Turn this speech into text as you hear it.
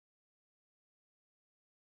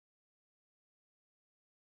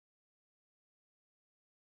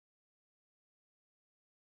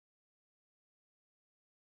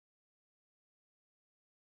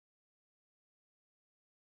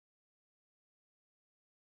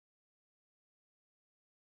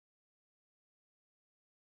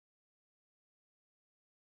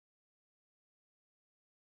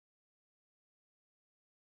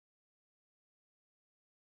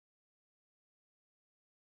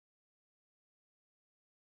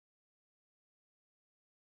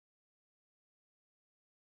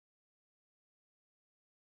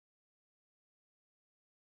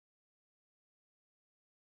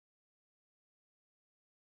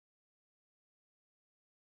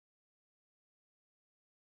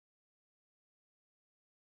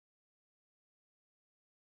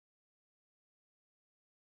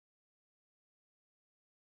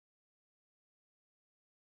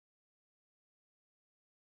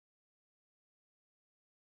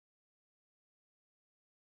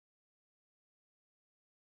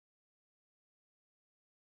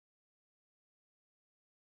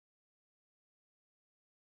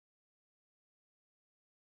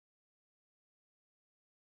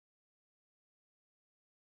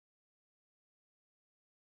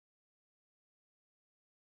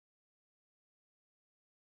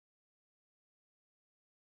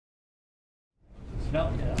No,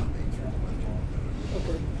 yeah.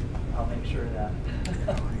 Okay. I'll make sure of that.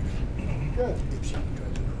 Good.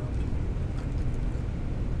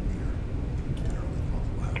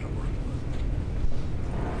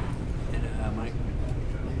 And Mike,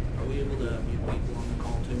 are we able to mute people on the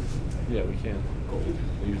call too? Yeah, we can. Cool.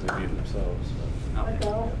 They usually mute themselves. But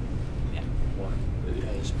Okay. Yeah. one.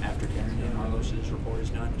 Because after Karen and Marlos's report is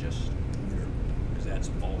done, just because that's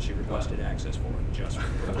all she requested access for, just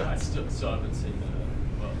for I haven't seen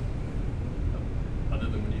well, other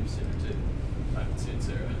than when you've seen her too. I haven't seen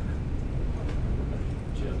Sarah.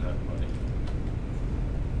 She doesn't have money.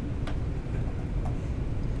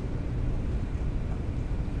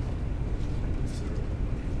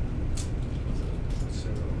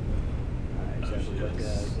 She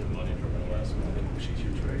has the money from her last one. She's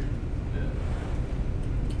your trader. Yeah.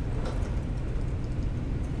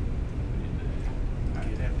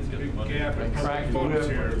 Gap in photos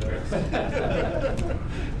here.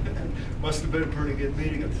 Must have been a pretty good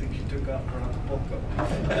meeting. I think you took out for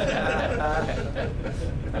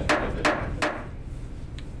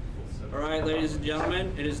All right, ladies and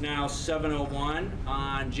gentlemen, it is now 7:01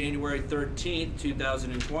 on January 13th,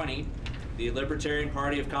 2020. The Libertarian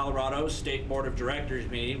Party of Colorado State Board of Directors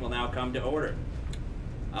meeting will now come to order.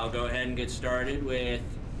 I'll go ahead and get started with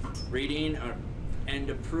reading and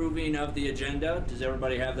approving of the agenda. Does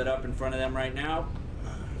everybody have that up in front of them right now?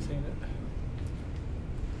 Seen it.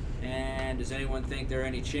 And does anyone think there are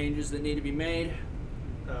any changes that need to be made?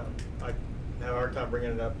 I have a hard time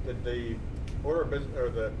bringing it up. Did the order of business or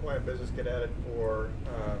the point of business get added for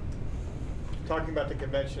talking about the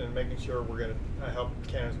convention and making sure we're going to help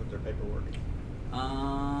candidates with their paperwork?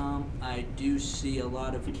 I do see a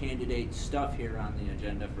lot of candidate stuff here on the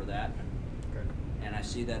agenda for that. Okay. And I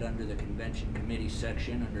see that under the convention committee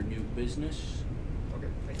section under new business. Okay,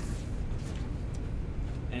 thank you.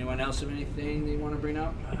 Anyone else have anything they want to bring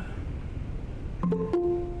up? Let's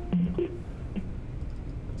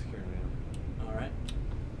carry on. All right.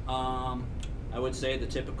 I would say the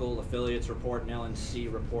typical affiliates report and LNC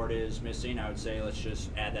report is missing. I would say let's just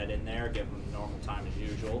add that in there, give them the normal time as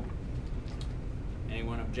usual.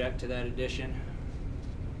 Anyone object to that addition?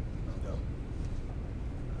 No. All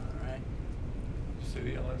right. Did you say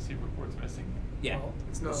the LNC report's missing? Yeah. Well,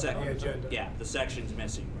 it's not The on the agenda. Yeah, the section's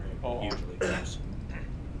missing where it Oh. usually goes.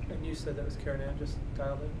 And you said that was Karen Ann just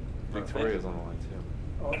dialed in? Victoria's on the line too.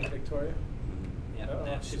 Oh, and Victoria? Yeah, Uh-oh,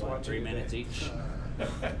 that's she's what, watching 3 today. minutes each.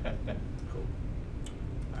 Cool.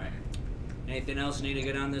 All right. Anything else need to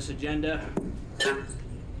get on this agenda?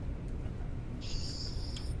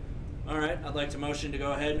 All right, I'd like to motion to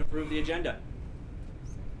go ahead and approve the agenda.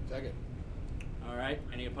 Second. All right,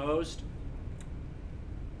 any opposed?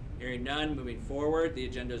 Hearing none, moving forward, the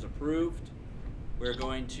agenda is approved. We're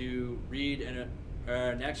going to read,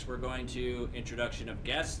 next we're going to introduction of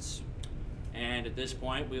guests. And at this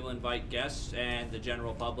point, we will invite guests and the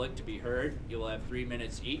general public to be heard. You will have 3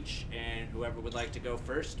 minutes each, and whoever would like to go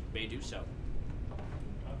first may do so.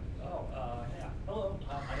 Yeah. Hello,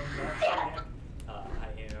 my name is Jack. I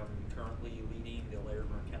am currently leading the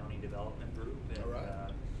Larimer County Development Group, and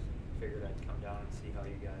figured I'd come down and see how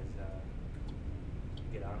you guys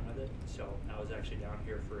get on with it. So I was actually down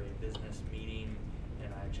here for a business meeting,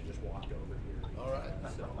 and I actually just walked over here. All right.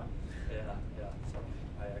 So so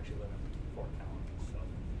I actually live in Fort Collins. So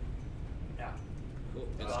yeah. Cool.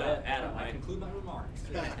 Good stuff. Adam, I right? conclude my remarks.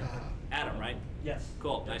 Adam, right? Yes.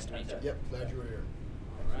 Cool. Nice to meet you. Yep, glad you were here.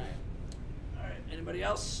 All right. All right. Anybody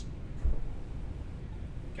else?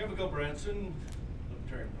 Kevin Branson,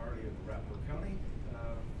 Libertarian Party of Arapahoe County.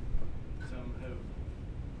 Some have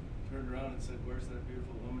turned around and said, "Where's that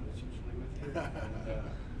beautiful woman that's usually with you?" And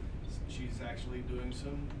she's actually doing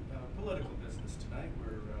some political business tonight.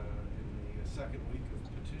 We're in the second week of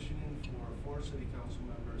petitioning for 4 city council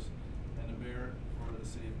members and a mayor for the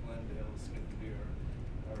city of Glendale. It's going to be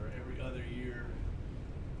our every other year.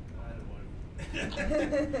 I don't want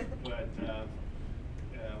to, but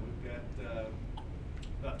we've got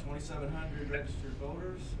about 2,700 registered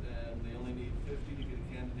voters, and they only need 50 to get a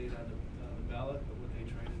candidate on the ballot. But what they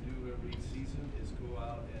try to do every season is go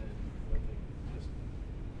out and just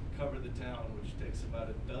cover the town, which takes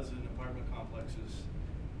about a dozen apartment complexes,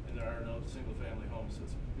 and there are no single-family homes. So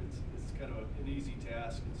it's kind of an easy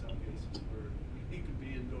task in some cases where he could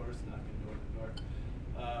be indoors, knocking door to door.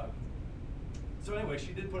 So anyway,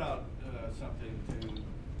 she did put out something to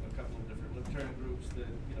a couple of different libertarian groups that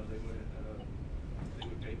they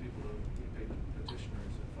would pay people to pay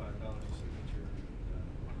petitioners at $5 a signature.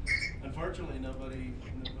 Unfortunately, nobody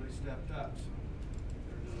stepped up, so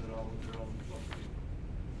they're doing it all with their own local people.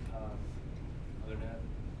 Other than that,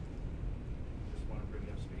 just want to bring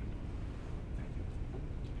you up to speed. Thank you.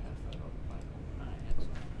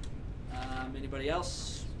 Anybody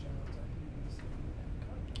else?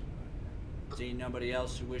 Seeing nobody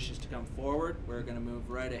else who wishes to come forward, we're going to move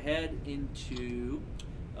right ahead into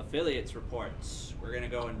affiliates reports. We're going to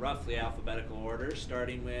go in roughly alphabetical order,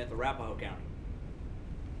 starting with Arapahoe County.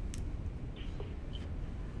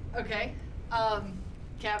 Okay.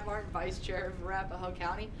 Kat Martin, Vice Chair of Arapahoe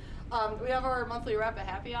County. We have our monthly Arapahoe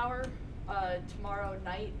Happy Hour tomorrow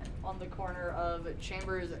night on the corner of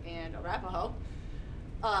Chambers and Arapahoe.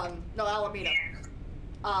 No, Alameda.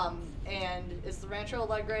 And it's the Rancho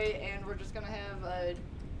Alegre, and we're just going to have a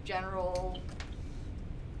general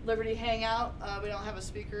Liberty hangout. We don't have a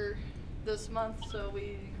speaker this month, so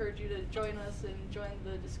we encourage you to join us and join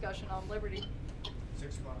the discussion on Liberty.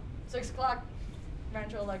 6 o'clock. 6 o'clock,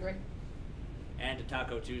 Rancho Alegre. And a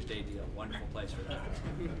Taco Tuesday deal. Wonderful place for that.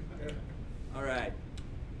 All right.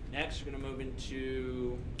 Next, we're going to move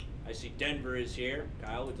into, I see Denver is here.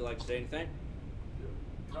 Kyle, would you like to say anything?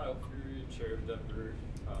 Kyle Fury, Chair of Denver.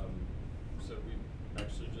 So we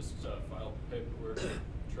actually just filed paperwork with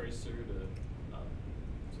Tracer to,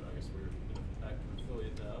 so I guess we're an active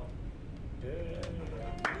affiliate now.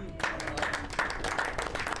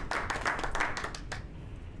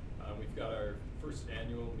 We've got our first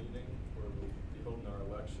annual meeting where we'll be holding our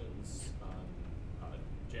elections on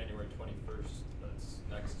January 21st. That's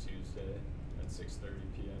next Tuesday at 6:30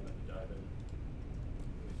 p.m. at the Dive-In.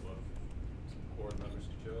 We'd love some board members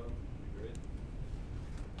to show up. It'd be great.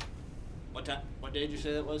 What time? What day did you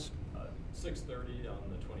say that was? 6:30 on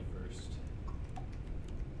the 21st.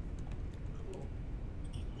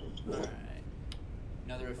 All right.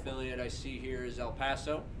 Another affiliate I see here is El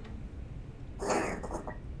Paso.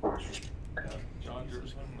 John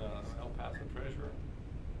Gerson, El Paso Treasurer.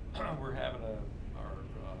 We're having our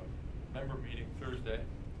member meeting Thursday.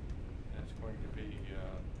 And it's going to be,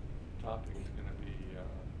 topic is going to be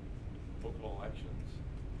local elections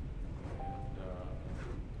and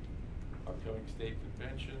upcoming state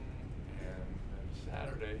convention. And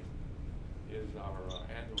Saturday is our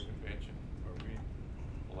annual convention where we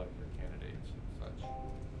elect our candidates and such.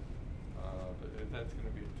 But that's going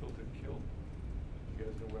to be a tilted kill. You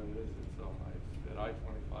guys know where it is. It's at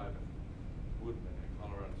I-25 in Woodman in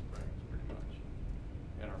Colorado Springs, pretty much.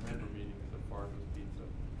 And our member meeting is at Fargo's Pizza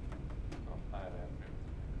on Hyatt Avenue,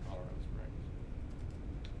 Colorado Springs.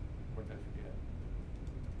 What did I forget?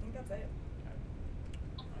 I think that's it. Okay.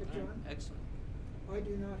 All right. John? Excellent. I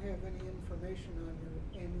do not have any information on your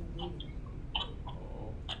annual meeting.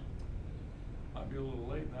 Oh, might be a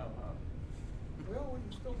little late now, huh? Well, we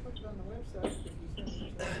can still put it on the website if you send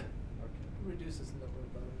it to us. Okay. Reduces the number of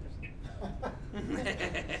voters.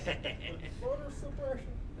 Voter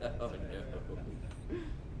suppression. Oh, no.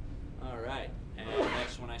 All right. And the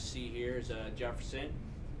next one I see here is Jefferson.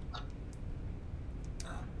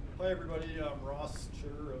 Hi everybody, I'm Ross,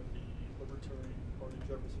 Chair of the Libertarian Party of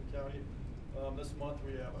Jefferson County. This month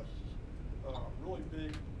we have a really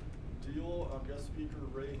big deal. Guest speaker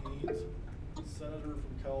Ray Haynes, Senator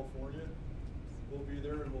from California, will be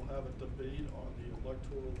there, and we'll have a debate on the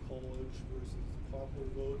Electoral College versus the popular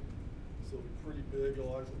vote. So it'll be pretty big.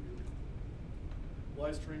 It'll actually be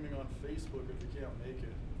live streaming on Facebook if you can't make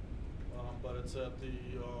it. But it's at the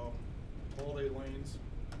Holiday Lanes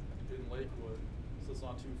in Lakewood, so it's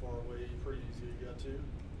not too far away, pretty easy to get to.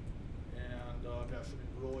 And that should be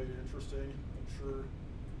really interesting. I'm sure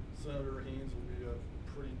Senator Haynes will be a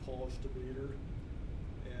pretty polished debater,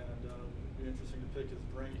 and it'll be interesting to pick his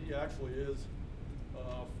brain. He actually is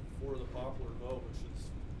for the popular vote, which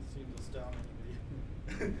seems astounding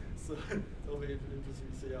to me. So it'll be interesting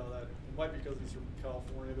to see how that. It might be because he's from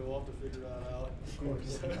California, but we'll have to figure that out. Of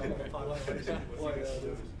course.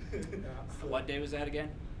 What day was that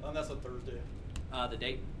again? That's a Thursday. The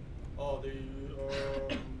date? Oh, the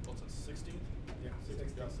what's it? 16th? Yeah,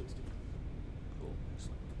 16th. Yeah, 16th. Cool.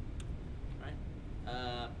 Excellent. All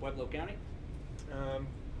right. Pueblo County?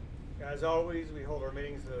 As always, we hold our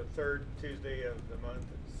meetings the third Tuesday of the month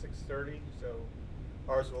at 6:30. So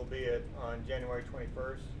ours will be on January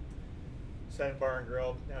 21st. Senate Bar and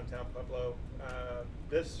Grill, downtown Pueblo.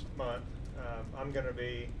 This month, I'm going to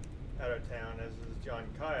be out of town, as is John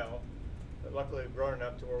Kyle. But luckily, we've grown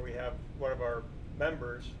enough to where we have one of our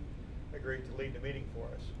members agreed to lead the meeting for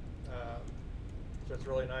us. So it's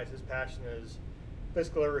really nice. His passion is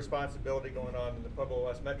fiscal irresponsibility going on in the Pueblo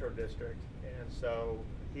West Metro District, and so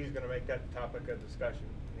he's going to make that the topic of discussion.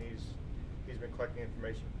 And he's been collecting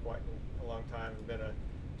information for quite a long time. He's been a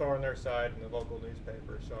thorn in their side in the local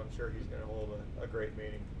newspaper, so I'm sure he's going to hold a great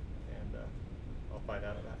meeting, and I'll find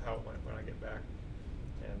out about how it went when I get back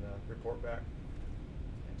and report back.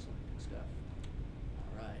 Excellent. Good stuff.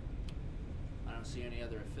 All right. I don't see any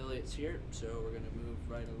other affiliates here, so we're going to move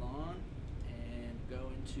right along. go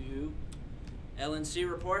into LNC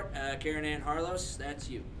report. Karen Ann Harlos, that's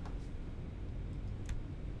you.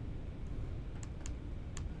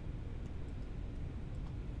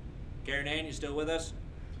 Karen Ann, you still with us?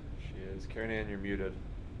 She is. Karen Ann, you're muted.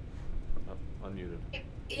 Unmuted.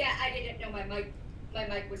 Yeah, I didn't know my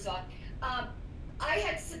mic was on. I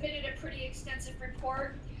had submitted a pretty extensive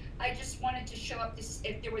report. I just wanted to show up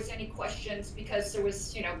if there was any questions, because there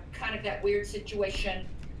was, kind of that weird situation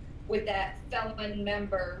with that felon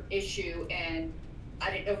member issue, and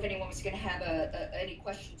I didn't know if anyone was going to have any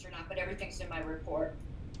questions or not, but everything's in my report.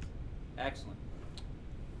 Excellent.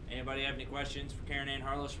 Anybody have any questions for Karen Ann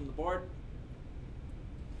Harlos from the board?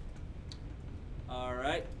 All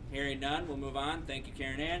right, hearing none, we'll move on. Thank you,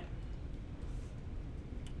 Karen Ann.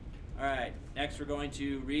 All right, next we're going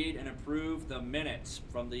to read and approve the minutes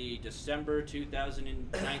from the December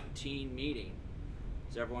 2019 meeting.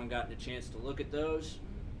 Has everyone gotten a chance to look at those?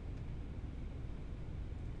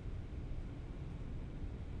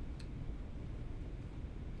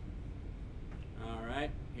 All right,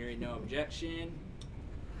 hearing no objection,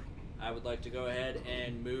 I would like to go ahead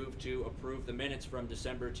and move to approve the minutes from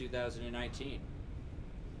December 2019.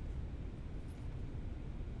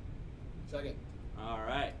 Second. All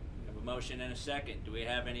right, we have a motion and a second. Do we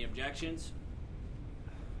have any objections?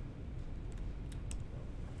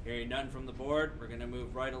 Hearing none from the board, we're going to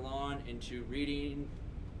move right along into reading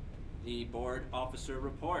the board officer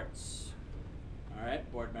reports. All right,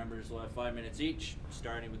 board members will have 5 minutes each,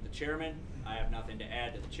 starting with the chairman. I have nothing to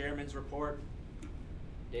add to the chairman's report.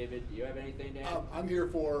 David, do you have anything to add? I'm here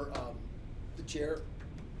for the chair,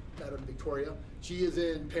 Madam Victoria. She is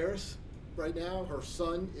in Paris right now. Her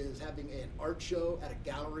son is having an art show at a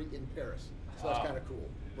gallery in Paris. So that's kind of cool,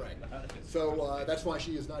 right? So that's why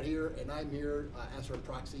she is not here, and I'm here as her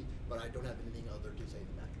proxy, but I don't have anything other to say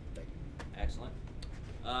than that. Thank you. Excellent.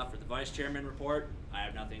 For the vice chairman report, I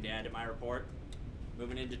have nothing to add to my report.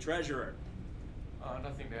 Moving into treasurer.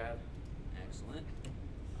 Nothing to add. Excellent.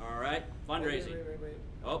 All right, fundraising. Wait.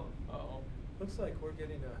 Oh. Uh-oh. Looks like we're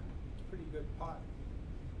getting a pretty good pot.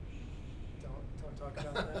 Don't talk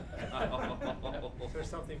about that. Is there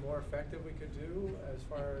something more effective we could do as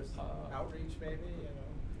far as outreach, maybe?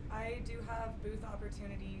 I do have booth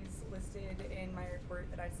opportunities listed in my report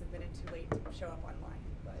that I submitted too late to show up online,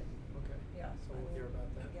 but Okay. yeah. So we'll hear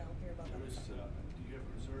about that. Yeah, we'll hear about that. Do you have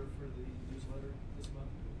a reserve for the newsletter this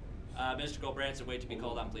month? Mr. Goldbranson, wait to be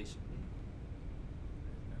called on, please.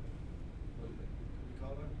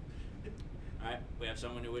 Call them? All right, we have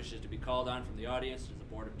someone who wishes to be called on from the audience. Does the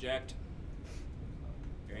board object?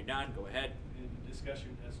 Hearing none, go ahead. In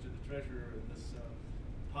discussion as to the treasurer and this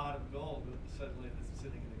pot of gold suddenly that's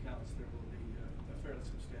sitting in accounts, there will be a fairly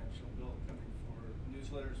substantial bill coming for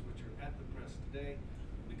newsletters which are at the press today,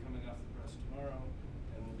 will be coming off the press tomorrow,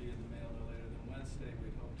 and will be in the mail no later than Wednesday.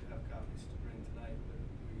 We'd hope to have copies to bring tonight, but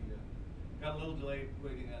we got a little delayed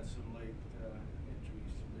waiting on some late entry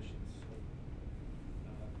submissions, so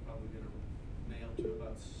probably get a mail to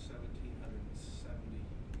about 1,770.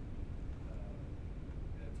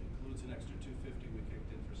 That includes an extra 250 we kicked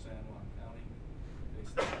in for San Juan County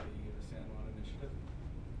based on the San Juan initiative.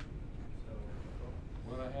 So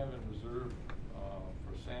What I have in reserve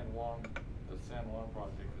for San Juan, the San Juan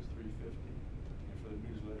project is $350, and for the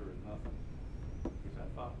newsletter is nothing. Because I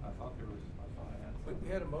thought there was, I had We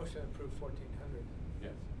something. had a motion to approve 1,400.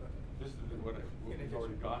 Yes. Okay. This is what we've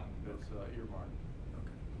already gotten that's earmarked.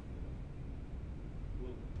 Okay.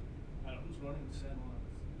 well, I don't know who's running the San Juan.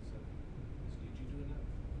 Is DG doing that?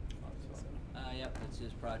 Yep, that's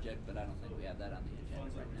his project, but I don't think we have that on the agenda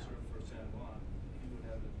Funds right are now. reserved for San Juan. He would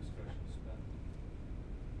have the discretion to spend.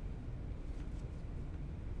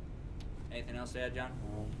 Anything else to add, John?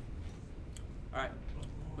 All right,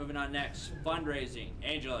 moving on next. Fundraising.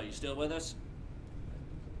 Angela, you still with us?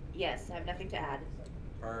 Yes, I have nothing to add.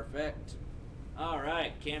 Perfect. All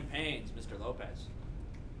right, campaigns. Mr. Lopez.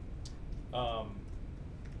 I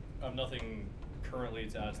have nothing currently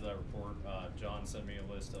to add to that report. John sent me a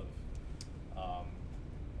list of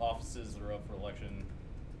offices that are up for election.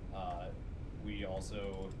 We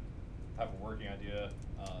also have a working idea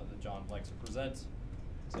that John likes to present.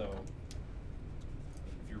 So,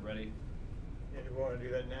 if you're ready. Yeah, do you want to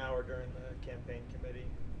do that now or during the campaign committee?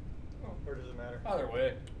 Or does it matter? Either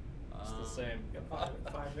way, it's the same. Five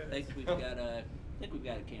I minutes. think we've got a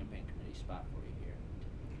campaign committee spot for you here.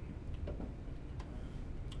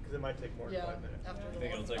 Because it might take more than Yeah, 5 minutes. after You the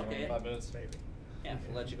think it'll take more Okay. than 5 minutes? Maybe. Yeah,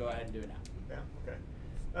 we'll let you go ahead and do it now. Yeah, okay.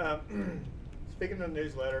 Speaking of the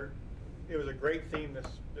newsletter, it was a great theme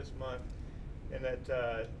this month in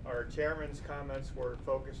that our chairman's comments were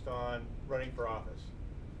focused on running for office.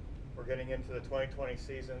 We're getting into the 2020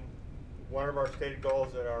 season. one of our stated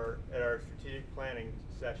goals at our strategic planning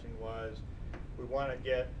session was we want to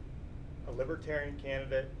get a Libertarian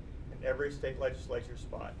candidate in every state legislature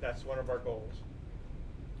spot. That's one of our goals.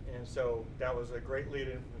 And so that was a great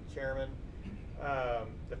lead-in from the chairman.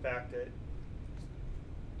 The fact that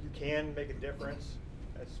you can make a difference.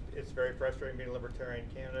 It's very frustrating being a Libertarian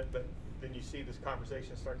candidate, but then you see this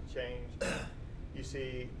conversation start to change. You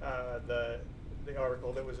see the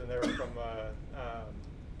article that was in there from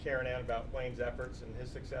Karen Ann about Wayne's efforts and his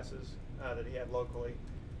successes that he had locally.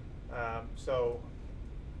 So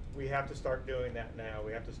we have to start doing that now.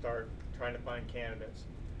 We have to start trying to find candidates.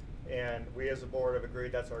 And we as a board have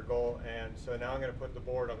agreed that's our goal. And so now I'm going to put the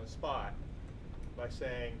board on the spot by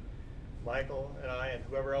saying, Michael and I and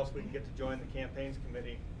whoever else we can get to join the campaigns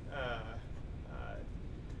committee,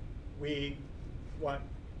 we want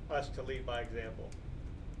us to lead by example.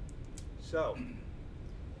 So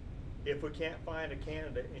if we can't find a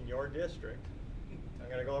candidate in your district, I'm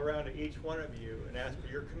going to go around to each one of you and ask for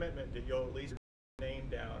your commitment that you'll at least put your name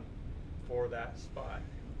down for that spot.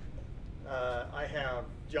 I have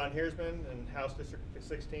John Heersman in House District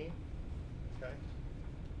 16. Okay.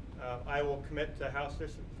 I will commit to House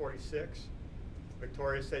District 46.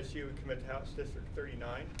 Victoria said she would commit to House District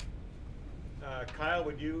 39. Kyle,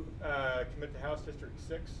 would you commit to House District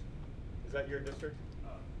 6? Is that your district?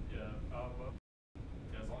 Yeah, well,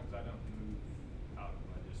 as long as I don't move out of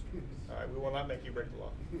my district. All right, we will not make you break the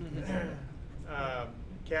law.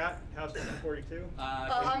 Kat, House District 42?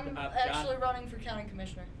 I'm actually running for county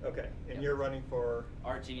commissioner. Okay, and you're running for?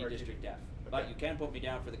 RTE District F. Okay. But you can put me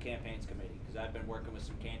down for the campaigns committee, because I've been working with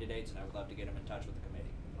some candidates and I would love to get them in touch with the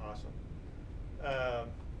committee. Awesome.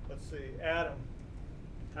 Let's see, Adam,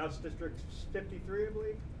 House District 53, I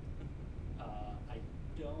believe? I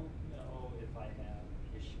don't know if I have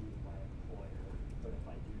issue with my employer, but if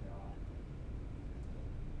I do not,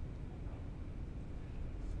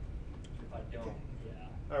 if I don't, yeah.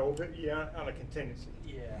 All right, we'll put you on a contingency.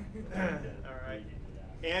 Yeah. All right.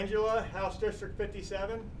 Angela, House District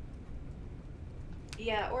 57?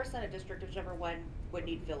 Yeah, or Senate District, whichever one would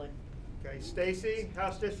need filling. Okay, Stacy,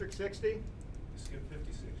 House District 60? Skip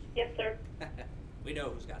 56. Yes, sir. We know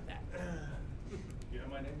who's got that. You have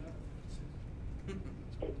my name now?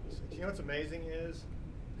 You know what's amazing is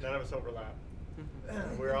none of us overlap.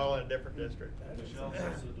 We're all in a different district. Michelle's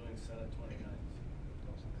also doing Senate 29.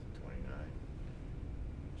 29.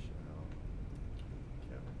 Michelle.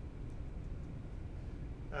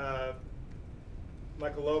 Kevin.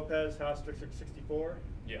 Michael Lopez, House District 64.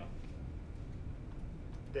 Yeah.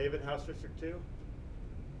 David, House District 2.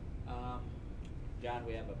 John,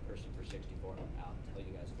 we have a person for 64. I'll tell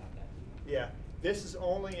you guys about that. Yeah, this is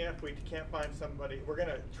only if we can't find somebody. We're going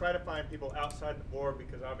to try to find people outside the board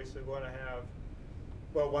because obviously we want to have,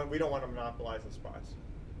 well, one, we don't want to monopolize the spots.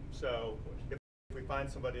 So if we find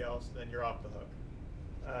somebody else, then you're off the hook.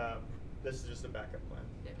 This is just a backup plan.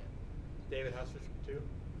 David, House District 2.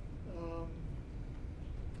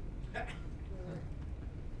 I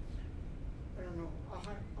don't know. I'll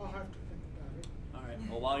have to think about it. All right.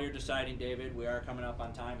 Well, while you're deciding, David, we are coming up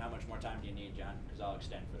on time. How much more time do you need, John? Because I'll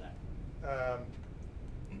extend for that.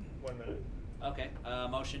 1 minute. Okay.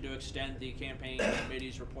 Motion to extend the campaign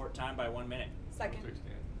committee's report time by 1 minute. Second. All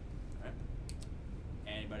right.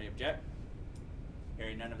 Anybody object?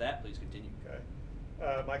 Hearing none of that, please continue. Okay.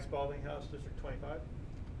 Mike Spalding, House District 25.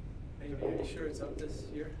 Are you sure it's up this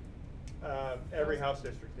year? Every House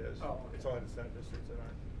district is. Oh, okay. It's only the Senate districts that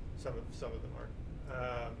aren't. Some of them aren't.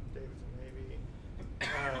 Davidson maybe.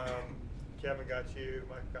 Kevin got you.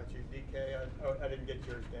 Mike got you. DK. I didn't get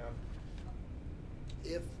yours down.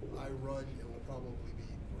 If I run, it will probably be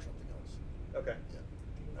for something else. Okay.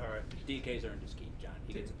 Yeah. All right. DK's earned his keep, John.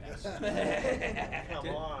 He gets a pass. Come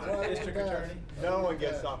on. Well, District pass. attorney? No one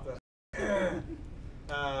gets off the.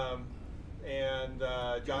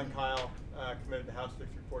 John Kyle committed to House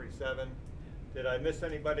District 47. Did I miss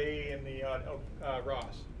anybody in the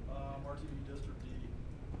Ross? RTV District D.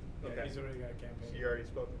 Yeah, Okay. he's already got a campaign. So you already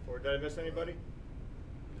spoken for. Did I miss anybody?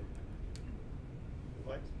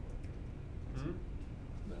 What? Hmm?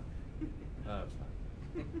 No. No, it's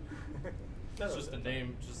fine. It's just the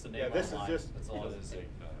name, Yeah, this is online. just. That's all it is.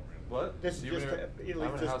 What? This is You just. mean- at least I'm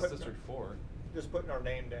in just House putting- District 4. Just putting our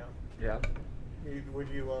name down. Yeah. Would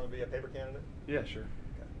you want to be a paper candidate? Yeah, sure.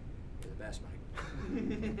 Okay. You're the best, Mike.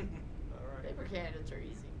 All right. Paper candidates are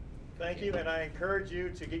easy. Thank you, and I encourage you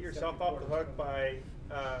to get yourself off the hook by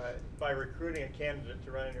recruiting a candidate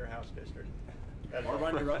to run in your House district. Or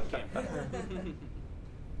run your own campaign.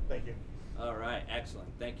 Thank you. All right, excellent.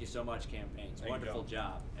 Thank you so much, campaigns. Thank you, Wonderful Joe.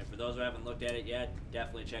 job. And for those who haven't looked at it yet,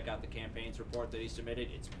 definitely check out the campaigns report that he submitted.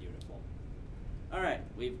 It's beautiful. All right.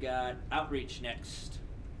 we've got outreach next.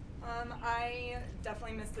 I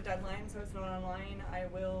definitely missed the deadline, so it's not online. I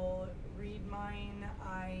will read mine.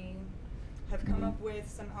 I have come up with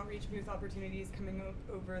some outreach booth opportunities coming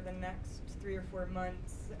over the next 3 or 4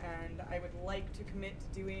 months, and I would like to commit to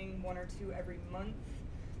doing 1 or 2 every month.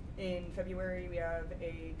 In February, we have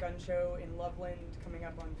a gun show in Loveland coming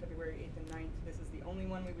up on February 8th and 9th. This is the only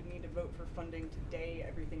one we would need to vote for funding today.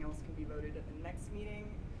 Everything else can be voted at the next meeting.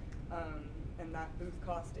 And that booth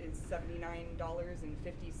cost is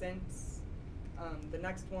 $79.50. The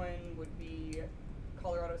next one would be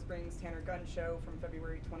Colorado Springs Tanner Gun Show from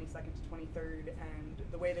February 22nd to 23rd. And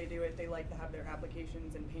the way they do it, they like to have their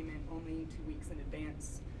applications and payment only 2 weeks in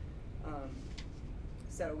advance.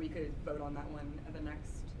 So we could vote on that one at the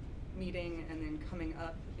next meeting. And then coming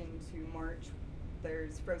up into March,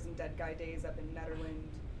 there's Frozen Dead Guy Days up in Netherland,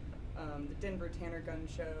 the Denver Tanner Gun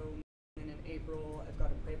Show. And in April, I've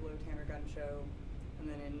got a Pueblo Tanner Gun Show. And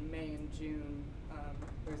then in May and June,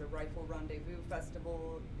 there's a Rifle Rendezvous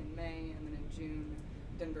Festival in May. And then in June,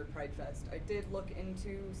 Denver Pride Fest. I did look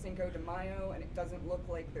into Cinco de Mayo, and it doesn't look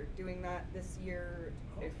like they're doing that this year.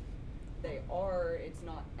 Oh. If they are, it's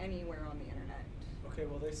not anywhere on the internet. Okay,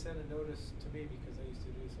 well, they sent a notice to me because I used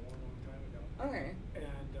to do this a long, long time ago. Okay. And I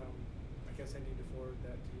guess I need to forward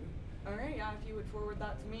that to you. Alright, yeah, if you would forward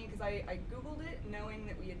that to me, because I Googled it knowing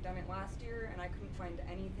that we had done it last year, and I couldn't find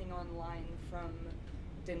anything online from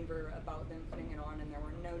Denver about them putting it on, and there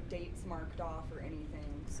were no dates marked off or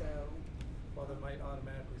anything, so. Well, they might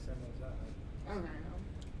automatically send those out. Okay.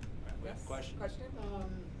 We have a question?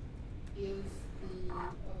 Is the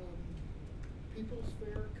People's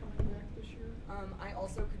Fair coming back this year? I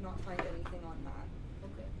also could not find anything on that.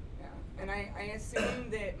 Okay. Yeah, and I assume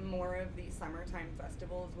that more of the summertime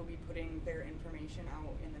festivals will be putting their information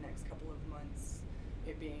out in the next couple of months.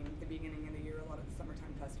 It being the beginning of the year, a lot of the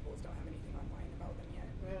summertime festivals don't have anything online about them yet.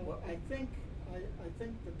 Well, I think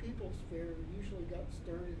the People's Fair usually got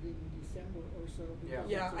started in December or so.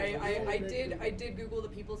 Yeah, I did Google the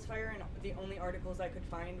People's Fair, and the only articles I could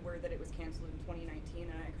find were that it was canceled in 2019,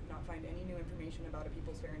 and I could not find any new information about a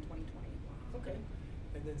People's Fair in 2020. Okay.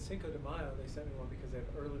 And then Cinco de Mayo, they sent me one because they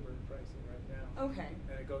have early bird pricing right now. Okay.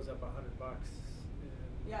 And it goes up $100.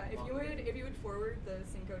 Yeah, if you would forward the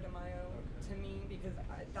Cinco de Mayo to me, because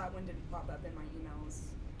that one didn't pop up in my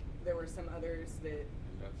emails. There were some others that.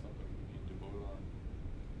 Is that something we need to vote on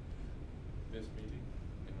this meeting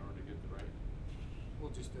in order to get the right?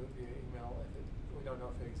 We'll just do it via email. We don't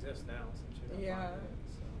know if it exists now since you're not finding it.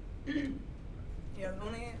 So. Yeah,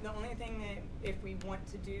 the only thing that if we want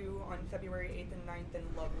to do on February 8th and 9th in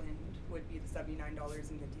Loveland would be the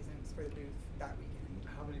 $79.50 for the booth that weekend.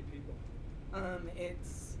 How many people?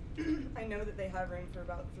 It's I know that they have room for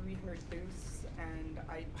about 300 booths, and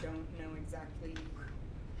I don't know exactly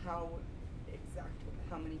how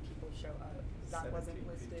many people show up. That wasn't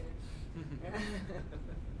listed.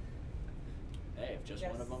 Hey, if just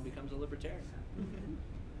one of them becomes a libertarian.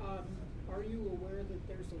 Are you aware that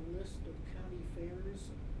there's a list of county fairs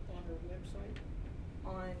on our website?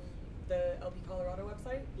 On the LP Colorado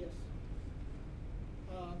website? Yes.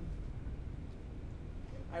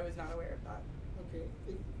 I was not aware of that. Okay,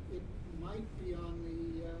 it might be on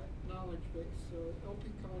the knowledge base, so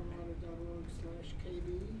lpcolorado.org/KB.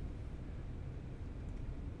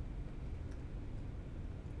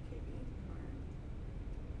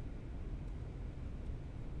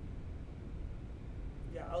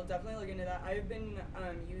 Yeah, I'll definitely look into that. I've been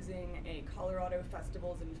using a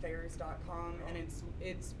ColoradoFestivalsAndFairs.com, and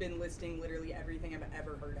it's been listing literally everything I've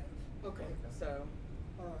ever heard of. Okay. So.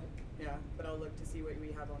 All right. Yeah, but I'll look to see what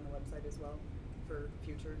we have on the website as well for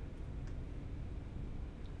future.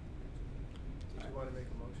 Did you want to make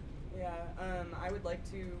a motion? Yeah, I would like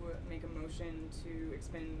to make a motion to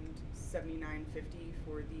expend $79.50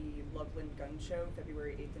 for the Loveland Gun Show,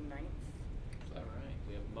 February 8th and 9th. All right,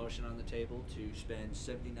 we have a motion on the table to spend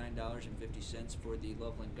 $79.50 for the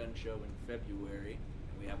Loveland Gun Show in February.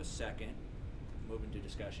 And we have a second. Moving to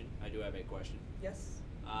discussion. I do have a question. Yes.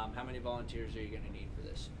 How many volunteers are you going to need for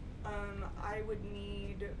this? I would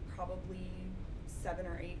need probably 7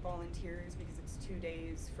 or 8 volunteers because it's 2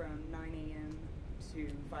 days from 9 a.m. to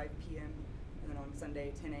 5 p.m. and then on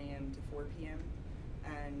Sunday 10 a.m. to 4 p.m.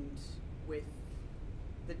 And with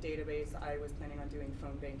the database, I was planning on doing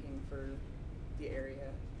phone banking for the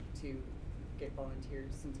area to get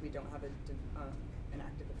volunteers since we don't have an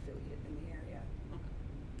active affiliate in the area.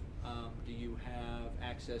 Do you have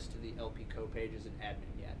access to the LPCO page as an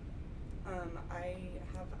admin yet? I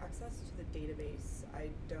have access to the database. I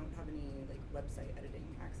don't have any website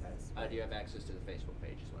editing access. Do you have access to the Facebook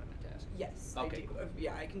page is what I meant to ask. Yes, Okay, I do. cool.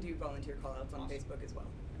 Yeah, I can do volunteer callouts on Awesome. Facebook as well.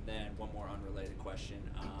 And then one more unrelated question.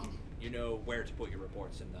 You know where to put your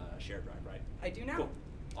reports in the shared drive, right? I do now. Cool.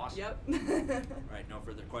 Awesome. Yep. All right, no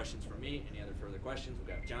further questions from me. Any other further questions? We've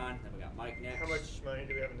got John, then we got Mike next. How much money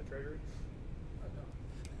do we have in the treasury?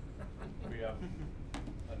 We have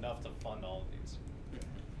enough to fund all of these.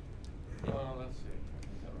 Let's see.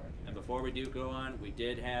 Is that right? And before we do go on, we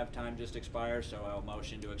did have time just expire, so I'll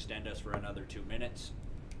motion to extend us for another 2 minutes.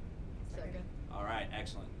 Second. All right,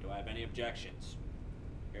 excellent. Do I have any objections?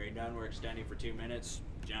 Hearing none, we're extending for 2 minutes.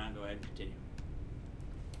 John, go ahead and continue.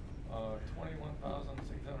 $21,686.29.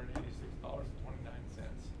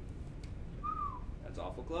 That's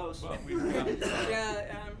awful close. But we've got,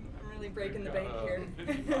 Yeah, I'm really breaking the bank here.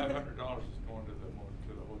 $5,500 is going to the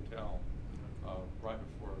hotel right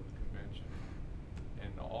before the convention,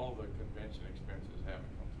 and all the convention expenses haven't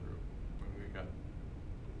come through. When we got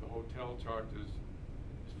the hotel charges,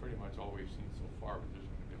 is pretty much all we've seen so far, but there's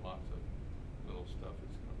going to be lots of little stuff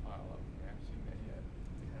that's going to pile up. We haven't seen that yet.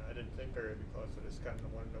 Yeah, I didn't think they were going to be close, so just kind of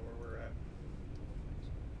want to know where we're at.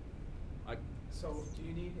 So, do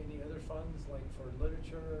you need any other funds, like for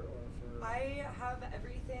literature or for? I have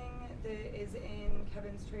everything that is in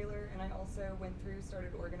Kevin's trailer, and I also went through,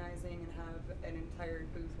 started organizing, and have an entire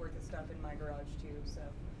booth worth of stuff in my garage too. So,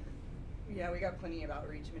 yeah, we got plenty of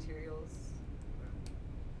outreach materials.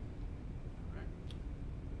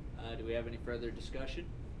 All right. Do we have any further discussion?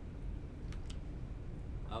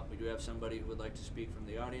 We do have somebody who would like to speak from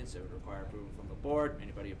the audience. That would require approval from the board.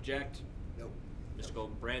 Anybody object? Nope. Mr.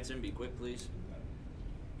 Golden Branson, be quick, please.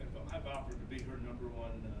 I've offered to be her #1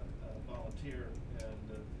 volunteer, and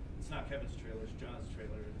it's not Kevin's trailer, it's John's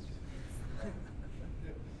trailer. It's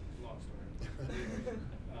long story.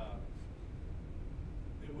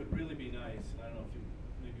 It would really be nice, and I don't know if you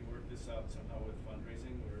maybe work this out somehow with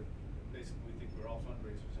fundraising, where basically we think we're all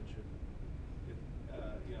fundraisers and should,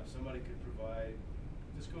 you know, somebody could provide,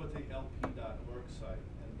 just go to the LP.org site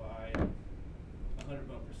and buy 100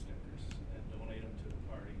 bumper stickers and donate them to the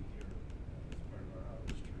party here as part of our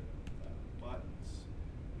outreach trip. Buttons,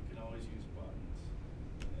 we can always use buttons.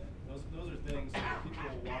 And those are things that people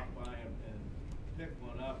will walk by and pick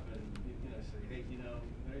one up and you know say, hey, you know,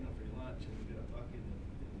 there ain't no free lunch, and you get a bucket in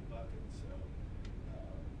the bucket. So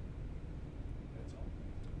that's all.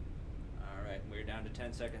 All right, we're down to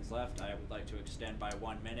 10 seconds left. I would like to extend by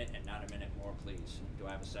 1 minute and not a minute more, please. Do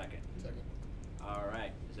I have a second? Second. All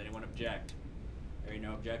right, does anyone object? Hearing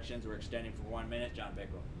no objections, we're extending for 1 minute. John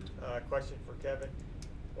Bickrell. Question for Kevin,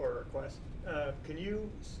 or request. Can you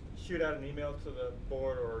shoot out an email to the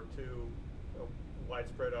board or to a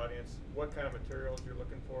widespread audience what kind of materials you're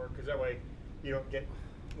looking for? Because that way you don't get,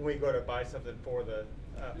 when we go to buy something for the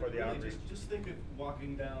Really, outreach. just think of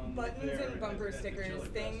walking down Buttons there and bumper at the stickers, Chili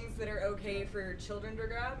Fest. things that are okay for children to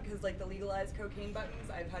grab, because like the legalized cocaine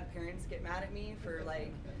buttons, I've had parents get mad at me for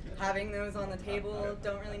like having those on the table.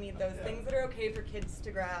 Don't really need those. Things that are okay for kids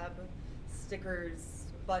to grab, stickers,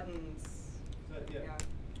 buttons. Yeah.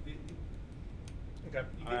 Okay.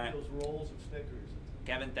 You All get right. those rolls of stickers.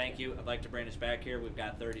 Kevin, thank you. I'd like to bring us back here. We've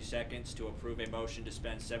got 30 seconds to approve a motion to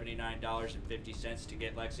spend $79.50 to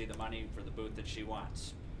get Lexi the money for the booth that she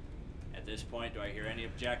wants. At this point, do I hear any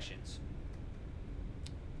objections?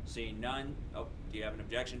 Seeing none. Oh, do you have an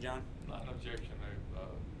objection, John? Not an objection.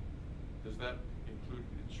 Does that include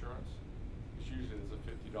insurance? Because usually there's a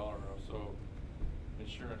 $50 or so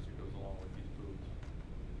insurance that goes along with these booths.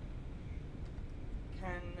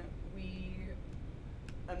 Can we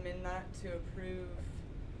amend that to approve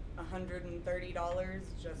 $130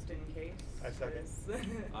 just in case? I second.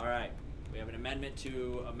 All right. We have an amendment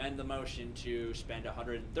to amend the motion to spend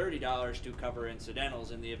 $130 to cover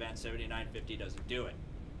incidentals in the event 7950 doesn't do it.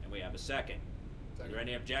 And we have a second. Are there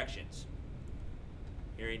any objections?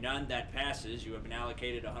 Hearing none, that passes. You have been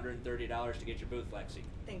allocated $130 to get your booth, Lexi.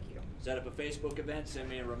 Thank you. Set up a Facebook event, send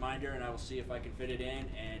me a reminder, and I will see if I can fit it in.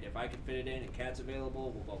 And if I can fit it in and Kat's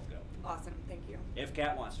available, we'll both go. Awesome, thank you. If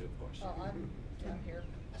Kat wants to, of course. Oh, I'm here.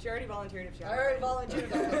 She already volunteered if she I already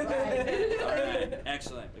volunteered. All right. All right,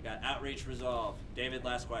 excellent. We got outreach resolved. David,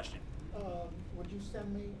 last question. Would you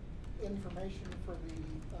send me information for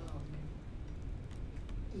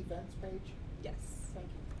the events page? Yes. Thank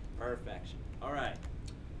you. Perfection. All right.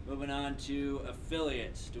 Moving on to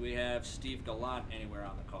affiliates. Do we have Steve Gallant anywhere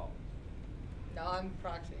on the call? No, I'm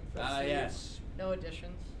proxying for Ah, Steve. yes. No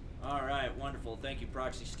additions. All right, wonderful. Thank you,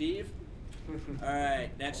 Proxy Steve. All right,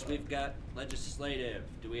 next we've got legislative.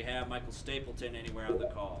 Do we have Michael Stapleton anywhere on the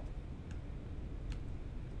call?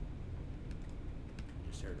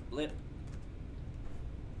 Just heard a blip.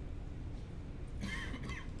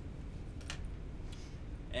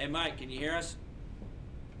 Hey, Mike, can you hear us?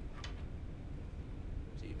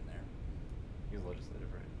 Is he even there? He's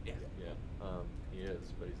legislative, right?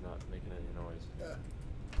 is, but he's not making any noise.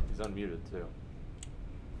 He's unmuted too.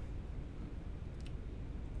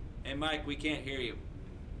 Hey, Mike, we can't hear you.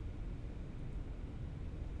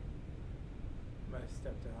 Might have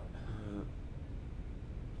stepped out.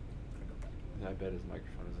 I bet his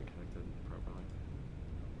microphone isn't connected properly.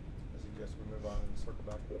 I suggest we move on and circle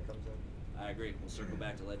back when it comes in. I agree. We'll circle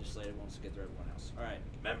back to legislative once we get through everyone else. All right.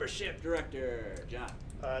 Membership Director, John.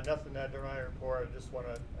 Nothing to add to my report. I just want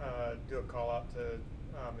to do a call out to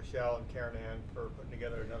Michelle and Karen Ann for putting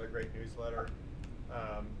together another great newsletter.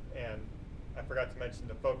 And I forgot to mention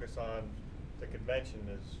the focus on the convention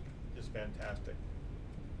is just fantastic.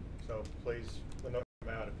 So please, when those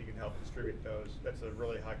come out, if you can help distribute those, that's a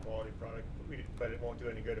really high quality product. But it won't do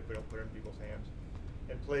any good if we don't put it in people's hands.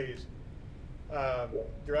 And please,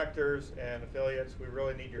 directors and affiliates, we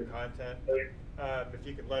really need your content. If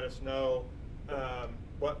you could let us know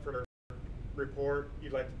what for report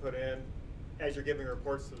you'd like to put in as you're giving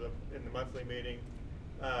reports to in the monthly meeting,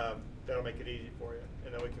 that'll make it easy for you,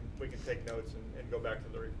 and then we can take notes and go back to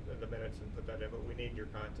the minutes and put that in. But we need your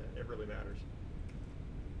content; it really matters.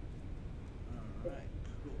 All right,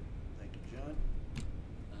 cool. Thank you, John.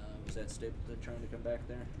 Was that Stapleton trying to come back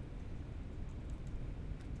there?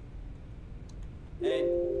 Hey.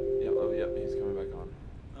 Yep, oh, yep, he's coming back on.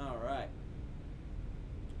 All right.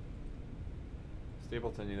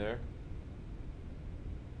 Stapleton, you there?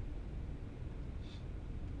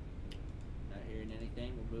 Not hearing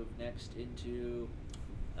anything. We'll move next into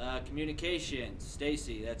communications.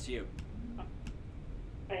 Stacy, that's you.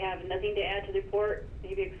 I have nothing to add to the report,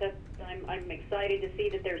 maybe except I'm excited to see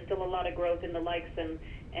that there's still a lot of growth in the likes and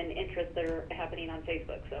interests that are happening on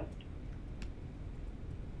Facebook. So.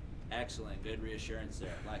 Excellent. Good reassurance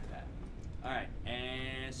there. Like that. All right.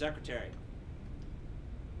 And Secretary.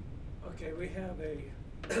 Okay, we have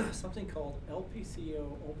a something called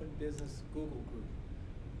LPCO Open Business Google Group,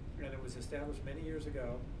 and it was established many years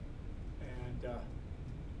ago, and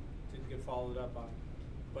didn't get followed up on.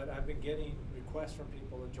 But I've been getting requests from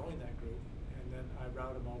people to join that group, and then I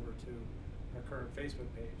route them over to our current Facebook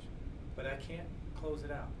page. But I can't close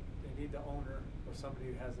it out. They need the owner or somebody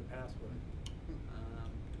who has the password.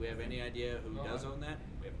 Do we have any idea who does own that?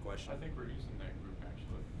 We have a question. I think we're using that group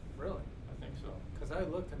actually. Really? I think so. Because I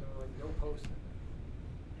looked and there were like no posts in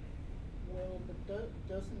there. Well, but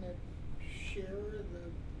doesn't it share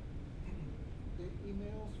the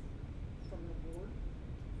emails from the board?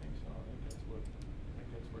 I think so. I think that's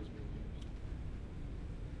where it's being used.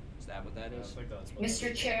 Is that what that is? I think that's what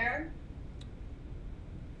Mr. Chair?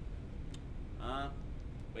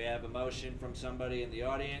 We have a motion from somebody in the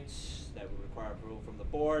audience that would require approval from the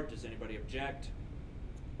board. Does anybody object?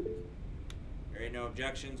 Hearing no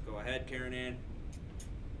objections, go ahead, Karen Ann.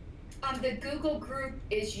 The Google group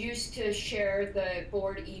is used to share the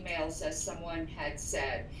board emails, as someone had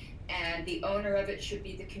said, and the owner of it should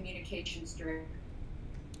be the communications director.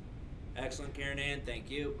 Excellent, Karen Ann, thank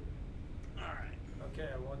you. All right. Okay,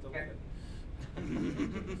 I want to look at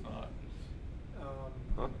It's not.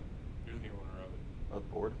 Huh? You're the owner of it. Of the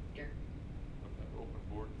board? Sure. Of that open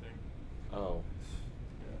board thing. Oh.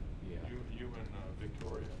 Yeah. Yeah. You and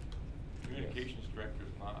Victoria. Communications director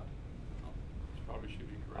is not. She probably should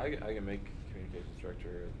be correct. I can make communications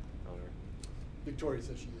director owner. Victoria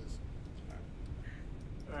says she is.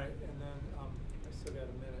 All right, and then I still got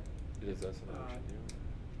a minute. Is that something we should do?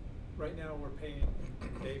 Right now, we're paying,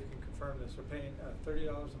 and Dave can confirm this, we're paying $30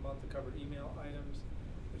 a month to cover email items,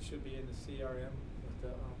 which should be in the CRM with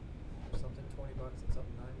the something $20 and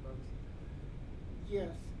something $9.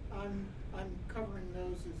 Yes, I'm covering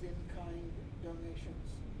those as in-kind donations.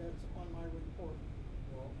 That's on my report.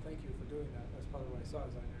 Well, thank you for doing that. That's part of what I saw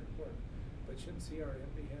is on your report. But shouldn't CRM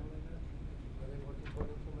be handling that? Are they working toward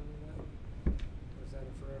implementing that? Or is that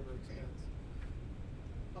a forever expense?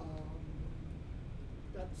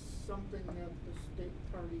 That's something that the state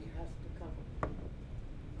party has to cover.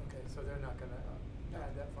 Okay, so they're not gonna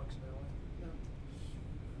add that functionality? No.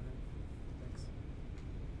 Alright, thanks.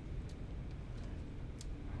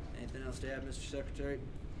 Anything else to add, Mr. Secretary?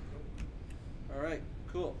 All right,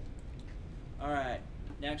 cool. All right,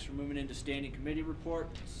 next we're moving into standing committee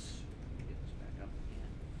reports. Get this back up again.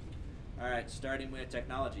 All right, starting with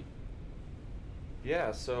technology.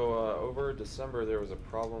 Yeah, so over December there was a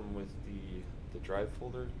problem with the drive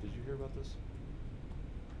folder. Did you hear about this?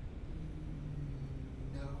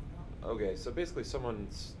 No. Okay, so basically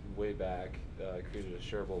someone's way back created a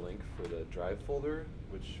shareable link for the drive folder,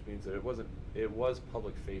 which means that it was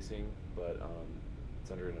public facing, but it's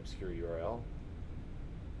under an obscure URL.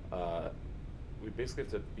 We basically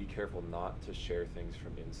have to be careful not to share things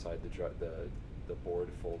from inside the board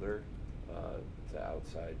folder to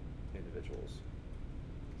outside individuals.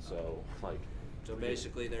 So like. So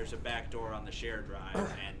basically, there's a back door on the shared drive,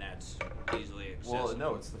 and that's easily accessible. Well,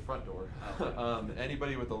 no, it's the front door. Oh.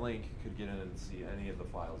 Anybody with a link could get in and see any of the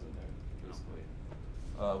files in there, basically.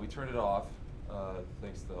 We turned it off,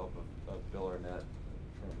 thanks to the help of Bill Arnett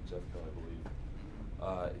from Jeffco, I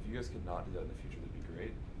believe. If you guys could not do that in the future, that'd be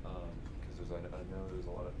great, because I know there's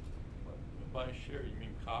a lot of. By share, you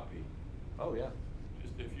mean copy? Oh yeah.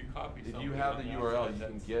 Just if you copy If something. you have on the the URL, outside, you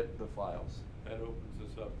can that's- get the files. That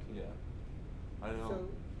opens us up to. Yeah. I know.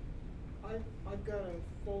 So, I've got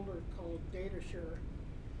a folder called Data Share,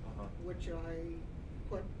 which I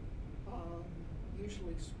put,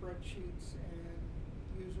 usually spreadsheets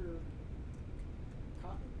and user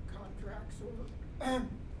contracts or,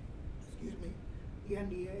 excuse me, the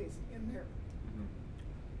NDAs in there.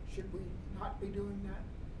 Should we not be doing that?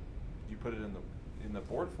 You put it in the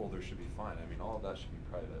board folder should be fine. I mean, all of that should be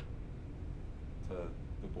private to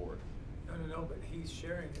the board. No, but he's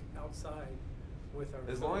sharing it outside with our.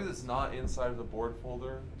 As long as it's not inside of the board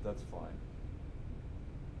folder, that's fine.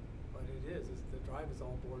 But it is, the drive is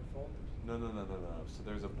all board folders. No. So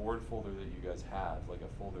there's a board folder that you guys have, like a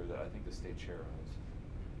folder that I think the state chair owns,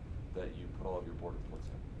 that you put all of your board reports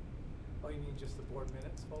in. Oh, you mean just the board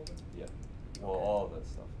minutes folder? Yeah. Well, all of that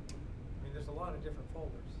stuff. I mean, there's a lot of different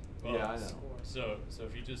folders. Well, Yeah, I know. So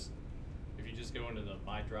if you just go into the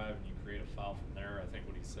My Drive and you create a file from there, I think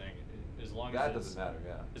what he's saying, as long as That it's, doesn't matter,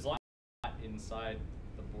 yeah. As long as it's not inside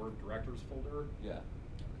the board of directors folder. Yeah.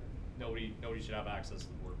 Nobody should have access to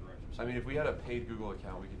the board of directors. I mean, if we had a paid Google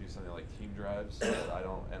account, we could do something like team drives, but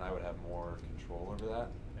I would have more control over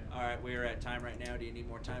that. All right, we're at time right now. Do you need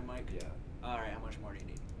more time, Mike? Yeah. All right, how much more do you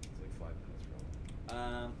need? It's like 5 minutes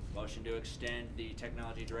probably. Motion to extend the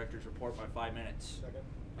technology director's report by 5 minutes. Second.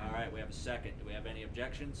 All right, we have a second. Do we have any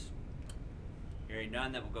objections? Hearing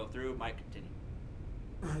none, that will go through. Mike, continue.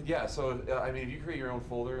 Yeah, so I mean, if you create your own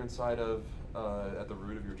folder inside of at the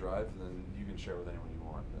root of your drive, then you can share with anyone you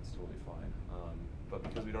want. That's totally fine. But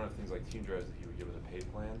because we don't have things like team drives that he would give with a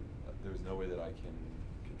paid plan, there's no way that I can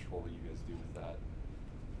control what you guys do with that.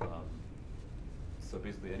 So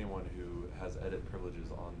basically, anyone who has edit privileges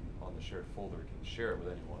on the shared folder can share it with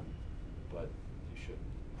anyone, but you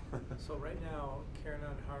shouldn't. So right now, Karen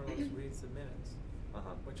on Harlow's reads the minutes,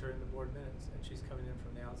 which are in the board minutes, and she's coming in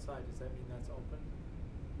from the outside. Does that mean that's open?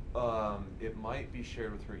 It might be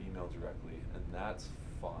shared with her email directly, and that's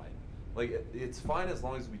fine. Like, it's fine as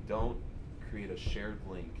long as we don't create a shared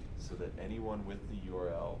link so that anyone with the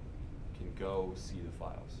URL can go see the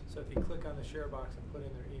files. So if you click on the share box and put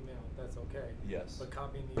in their email, that's okay? Yes. But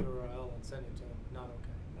copying the URL and sending it to them, not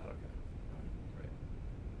okay? Not okay.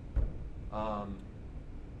 Right.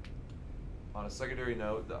 On a secondary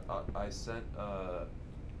note, I sent a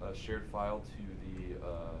shared file to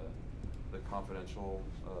the confidential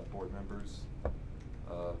board members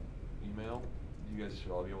email. You guys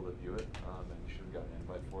should all be able to view it, and you should have gotten an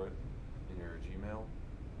invite for it in your Gmail.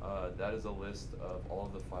 That is a list of all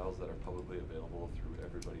of the files that are publicly available through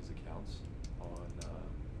everybody's accounts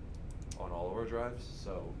on all of our drives.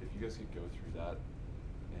 So if you guys could go through that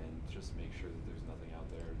and just make sure that there's nothing out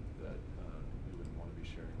there that we wouldn't want to be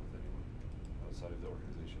sharing with anyone outside of the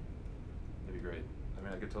organization, that'd be great. I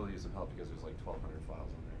mean, I could totally use some help because there's like 1,200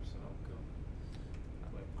 files on there. So.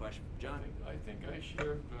 Question from John. I think I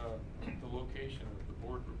shared the location of the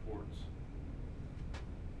board reports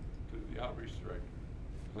to the outreach director.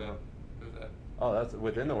 Is that? Oh, that's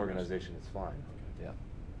within the organization. It's fine. Okay. Yeah.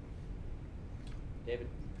 David?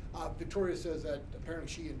 Victoria says that apparently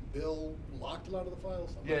she and Bill locked a lot of the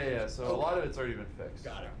files. Yeah. So a lot of it's already been fixed.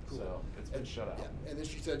 Got it. Cool. So it's been shut out. Yeah. And then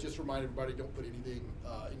she said, just remind everybody, don't put anything,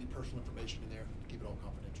 any personal information in there. Keep it all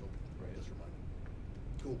confidential. Right. Just remind them.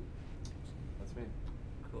 Cool. That's me.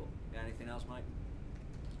 Cool. Got anything else, Mike?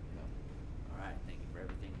 No. All right, thank you for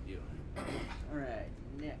everything you do. All right,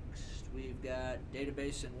 next we've got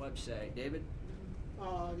database and website. David? The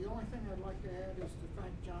only thing I'd like to add is to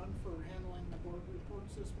thank John for handling the board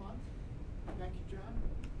reports this month. Thank you, John.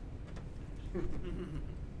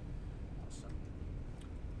 Awesome.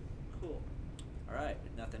 Cool. All right,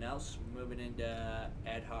 with nothing else, moving into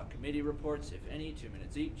ad hoc committee reports, if any, 2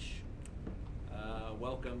 minutes each.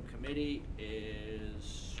 Welcome committee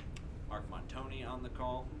is Mark Montoni on the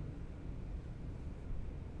call.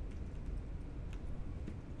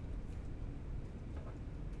 I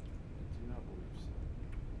do not believe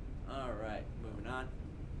so. All right, moving on.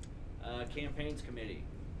 Campaigns committee.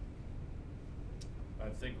 I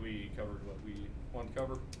think we covered what we wanted to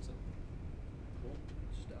cover. So. Cool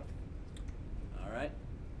stuff. All right.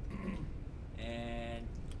 And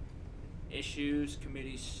issues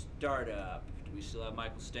committee startup. Do we still have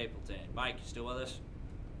Michael Stapleton? Mike, you still with us?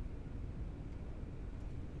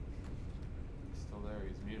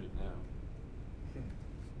 muted now.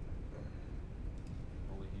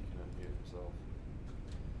 Only he can unmute himself.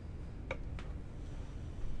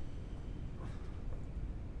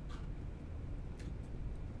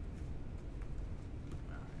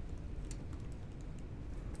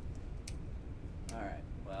 Alright,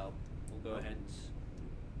 well, we'll go ahead and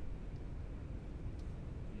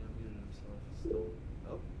He unmuted himself still.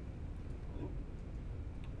 Oh. Oh.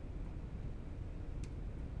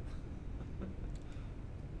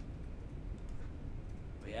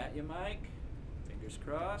 We at you, Mike? Fingers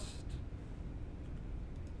crossed.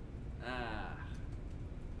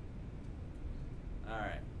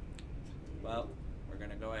 Alright. Well, we're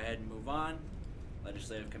gonna go ahead and move on.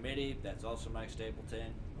 Legislative Committee, that's also Mike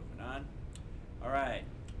Stapleton. Moving on. Alright.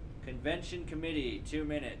 Convention Committee, 2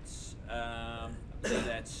 minutes. I believe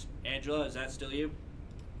that's Angela, is that still you?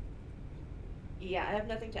 Yeah, I have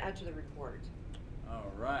nothing to add to the report.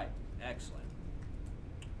 Alright, excellent.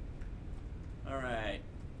 Alright.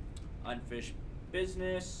 Unfinished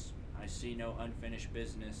business. I see no unfinished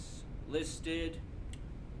business listed.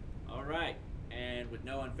 Alright, and with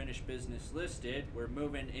no unfinished business listed, we're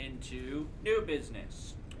moving into new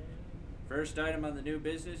business. First item on the new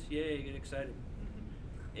business, yay, get excited,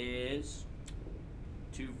 is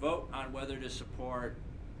to vote on whether to support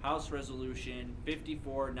House Resolution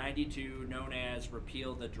 5492, known as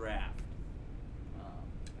Repeal the Draft.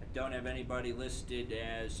 I don't have anybody listed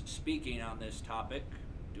as speaking on this topic.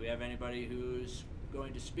 Do we have anybody who's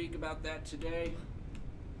going to speak about that today?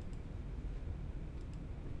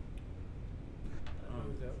 I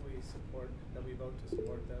move that we vote to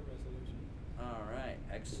support that resolution. All right,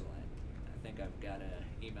 excellent. I think I've got an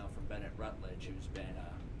email from Bennett Rutledge, who's been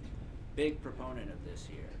a big proponent of this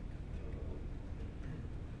here.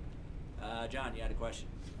 John, you had a question?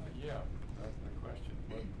 Yeah, that's my question.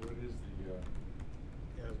 What is the,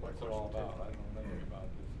 what's it all question, about? too. I don't know anything about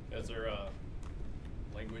this. Is there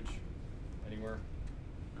language anywhere?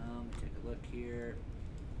 Take a look here.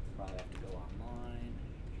 Probably have to go online.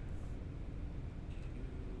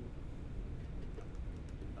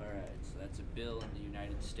 Alright, so that's a bill in the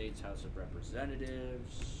United States House of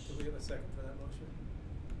Representatives. Do we have a second for that motion?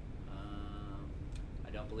 I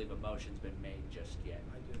don't believe a motion's been made just yet.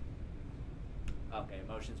 I did. Okay,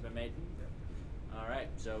 a motion's been made? Yep. Alright,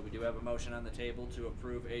 so we do have a motion on the table to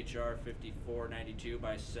approve HR 5492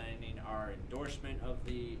 by signing our endorsement of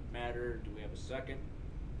the matter. Do we have a second?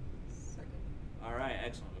 Second. Alright,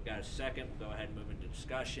 excellent. We've got a second. We'll go ahead and move into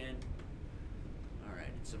discussion.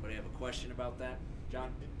 Alright, did somebody have a question about that?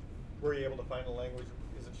 John? Were you able to find the language?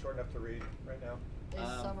 Is it short enough to read right now?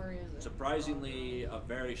 A summary is Surprisingly, a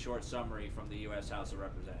very short summary from the U.S. House of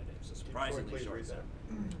Representatives. A surprisingly Please short read that.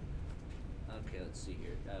 summary. Okay, let's see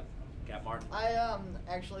here. Cap Martin? I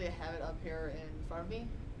actually have it up here in front of me.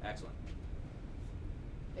 Excellent.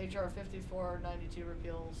 HR 5492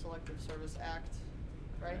 Repeal Selective Service Act,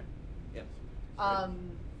 right? Yep.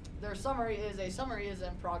 Their summary is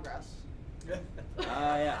in progress.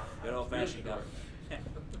 Yeah, good old fashioned government.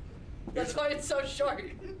 That's why it's so short.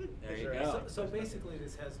 There you go. So basically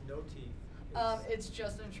this has no teeth. It's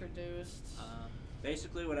just introduced.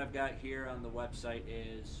 Basically what I've got here on the website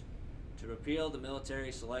is to repeal the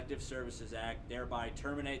Military Selective Services Act, thereby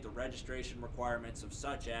terminate the registration requirements of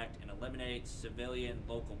such act and eliminate civilian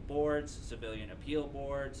local boards, civilian appeal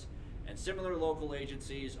boards, and similar local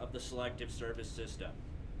agencies of the selective service system.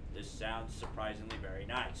 This sounds surprisingly very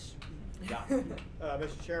nice. Yeah.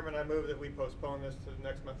 Mr. Chairman, I move that we postpone this to the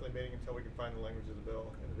next monthly meeting until we can find the language of the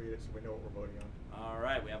bill and read it so we know what we're voting on. All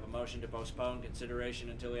right, we have a motion to postpone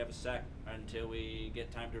consideration until we have until we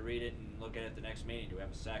get time to read it and look at it the next meeting. Do we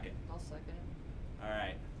have a second? I'll second it. All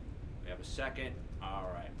right, we have a second.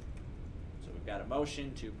 All right. So we've got a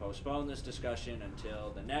motion to postpone this discussion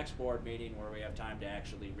until the next board meeting where we have time to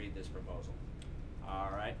actually read this proposal.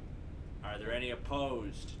 All right. Are there any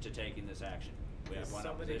opposed to taking this action? We have one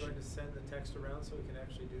somebody opposition. going to send the text around so we can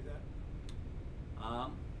actually do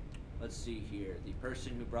that? Let's see here. The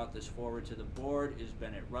person who brought this forward to the board is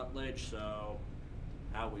Bennett Rutledge, so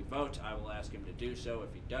how we vote, I will ask him to do so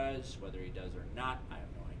if he does. Whether he does or not, I have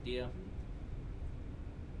no idea.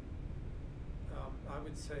 I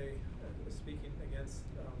would say, speaking against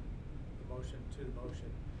the motion to the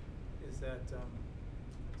motion, is that it's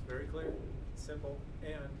very clear, it's simple,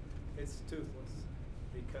 and it's toothless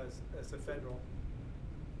because it's a federal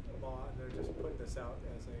law and they're just putting this out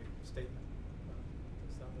as a statement.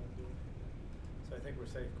 It's not going to do anything. So I think we're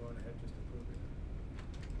safe going ahead just approving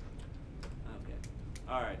it. Okay.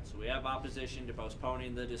 All right, so we have opposition to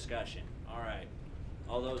postponing the discussion. All right.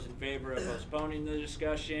 All those in favor of postponing the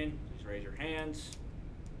discussion, please raise your hands.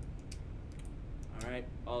 All right,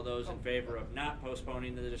 all those in favor of not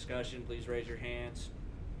postponing the discussion, please raise your hands.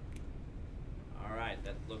 All right,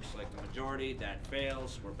 that looks like the majority. That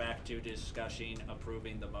fails. We're back to discussing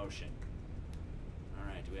approving the motion. All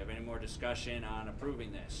right, do we have any more discussion on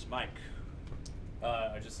approving this? Mike?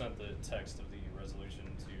 I just sent the text of the resolution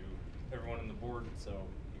to everyone on the board, so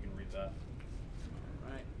you can read that.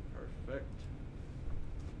 All right, perfect.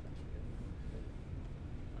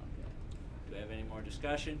 Okay. Do we have any more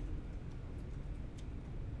discussion?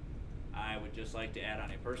 I would just like to add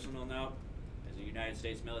on a personal note, as a United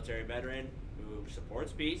States military veteran who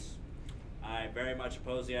supports peace, I very much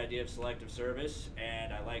oppose the idea of selective service,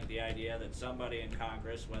 and I like the idea that somebody in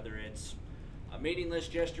Congress, whether it's a meaningless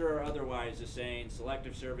gesture or otherwise, is saying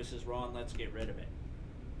selective service is wrong, let's get rid of it.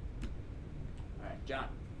 All right, John.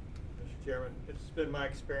 Mr. Chairman, it's been my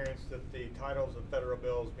experience that the titles of federal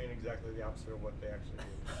bills mean exactly the opposite of what they actually do.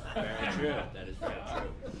 Very true. That is very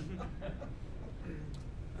true.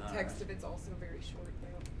 The text of it's also very short,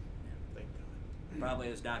 though. Thank God. Probably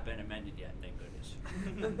has not been amended yet, thank goodness.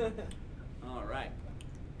 All right.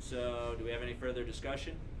 So, do we have any further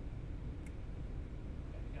discussion?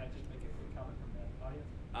 Can I just make a quick comment from the audience?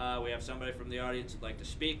 We have somebody from the audience who'd like to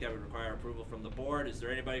speak. That would require approval from the board. Is there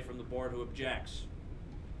anybody from the board who objects?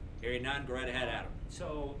 Hearing none, go right ahead, Adam.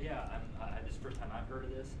 So, yeah, this is the first time I've heard of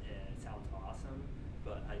this, and it sounds awesome,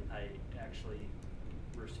 but I actually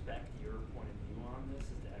respect your point of view on this,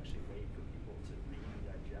 is to actually wait for people to read and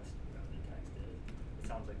digest whatever the text is. It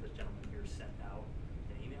sounds like this gentleman here sent out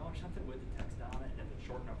an email or something with the text on it, and if it's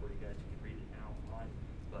short enough where you guys can read it now, fine.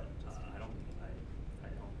 But I don't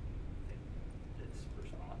think it's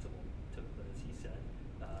responsible to, as he said,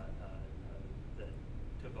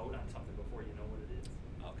 to vote on something before you know what it is.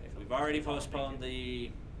 Okay, we've already postponed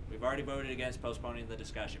we've already voted against postponing the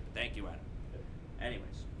discussion, but thank you, Adam.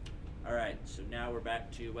 Anyways, all right, so now we're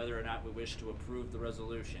back to whether or not we wish to approve the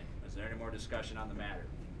resolution. Is there any more discussion on the matter?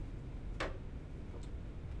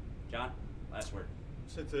 John, last word.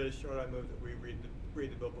 Since it is short, I move that we read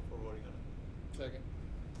the bill before voting on it. Second.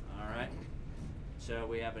 All right. So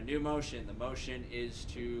we have a new motion. The motion is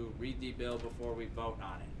to read the bill before we vote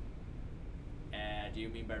on it. And do you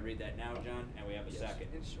mean by read that now, John? And we have a second.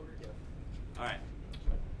 It's short. Yeah. All right.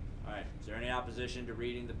 All right. Is there any opposition to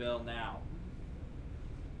reading the bill now?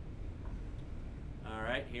 All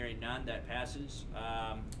right. Hearing none, that passes.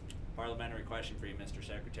 Parliamentary question for you, Mr.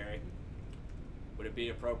 Secretary. Would it be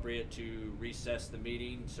appropriate to recess the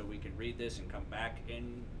meeting so we can read this and come back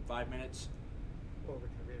in 5 minutes? Or we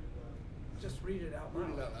can read it aloud. Just read it out loud.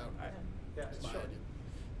 Read it out loud. All right. Yeah, That's it's my short. idea.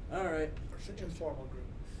 All right. Informal group.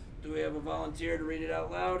 Do we have a volunteer to read it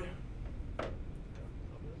out loud?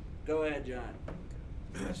 Go ahead, John.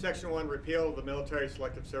 Section 1, repeal of the Military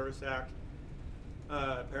Selective Service Act.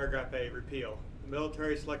 Paragraph A, repeal. The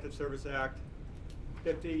Military Selective Service Act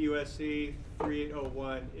 50 U.S.C.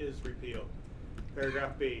 3801 is repealed.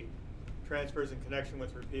 Paragraph B, transfers in connection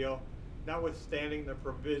with repeal. Notwithstanding the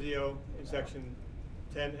proviso in Section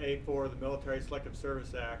 10A4 of the Military Selective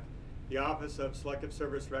Service Act, the Office of Selective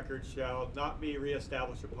Service Records shall not be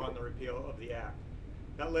reestablished upon the repeal of the Act.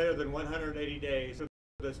 Not later than 180 days from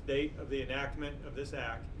this date of the enactment of this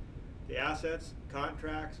Act, the assets,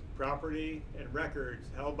 contracts, property, and records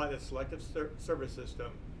held by the Selective Service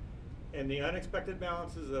System and the unexpected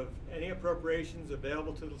balances of any appropriations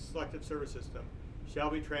available to the Selective Service System shall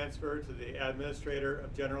be transferred to the Administrator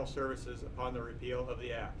of General Services upon the repeal of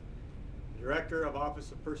the Act. The Director of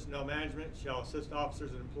Office of Personnel Management shall assist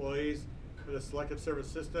officers and employees for the Selective Service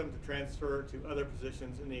System to transfer to other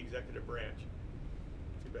positions in the executive branch.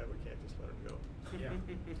 Too bad we can't just let them go. Yeah.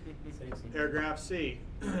 Paragraph C,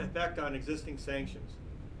 effect on existing sanctions.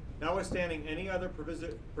 Notwithstanding any other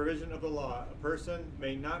provision of the law, a person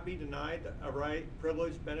may not be denied a right,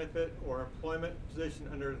 privilege, benefit, or employment position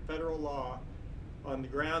under federal law on the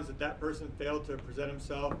grounds that that person failed to present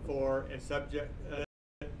himself for and subject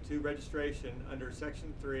to registration under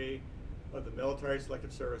Section 3 of the Military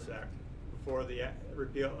Selective Service Act before the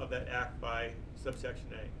repeal of that act by subsection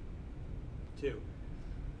A. 2.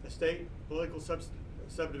 A state, political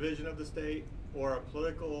subdivision of the state, or a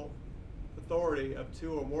political authority of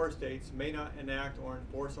 2 or more states may not enact or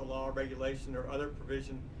enforce a law, regulation, or other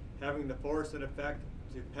provision having the force and effect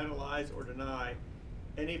to penalize or deny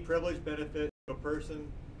any privilege, benefit to a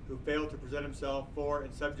person who failed to present himself for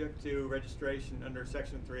and subject to registration under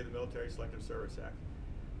Section 3 of the Military Selective Service Act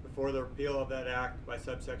before the repeal of that act by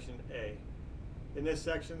subsection A. In this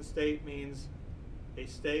section, state means a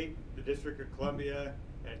state, the District of Columbia,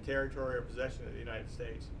 and a territory or possession of the United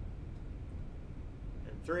States.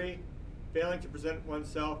 And 3, failing to present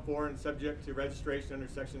oneself for and subject to registration under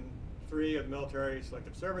Section 3 of the Military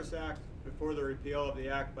Selective Service Act before the repeal of the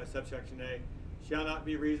act by subsection A shall not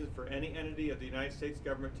be reason for any entity of the United States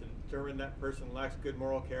government to determine that person lacks good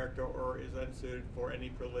moral character or is unsuited for any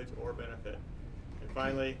privilege or benefit. And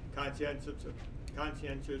finally, conscientious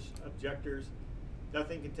objectors.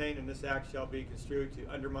 Nothing contained in this act shall be construed to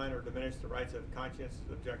undermine or diminish the rights of conscientious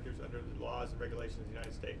objectors under the laws and regulations of the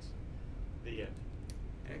United States. The end.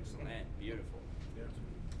 Excellent. Beautiful. Yeah.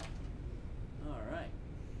 All right.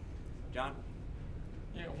 John?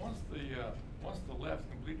 Yeah, once the left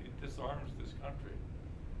completely disarms this country,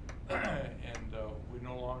 and we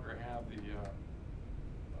no longer have the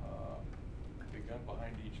gun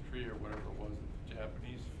behind each tree or whatever it was that the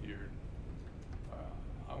Japanese feared,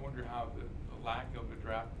 I wonder how the lack of a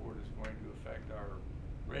draft board is going to affect our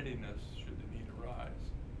readiness should the need arise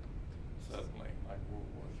suddenly, like World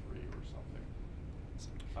War III or something.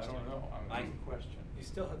 I don't know. I mean, question. You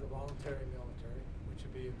still have the voluntary military, which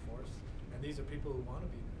should be enforced, and these are people who want to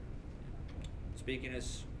be there. Speaking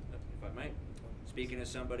as, if I might, speaking as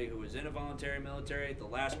somebody who is in a voluntary military, the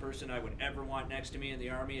last person I would ever want next to me in the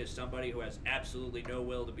Army is somebody who has absolutely no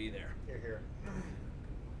will to be there. Here, here.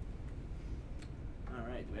 All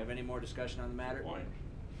right, do we have any more discussion on the matter? Point.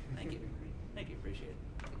 Thank you. Thank you, appreciate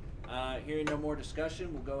it. Hearing no more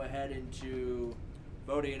discussion, we'll go ahead into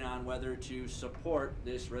voting on whether to support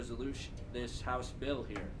this resolution, this House bill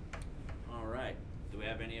here. All right, do we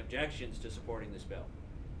have any objections to supporting this bill?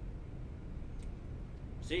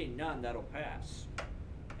 Seeing none, that'll pass.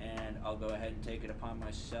 And I'll go ahead and take it upon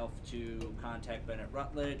myself to contact Bennett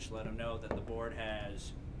Rutledge, let him know that the board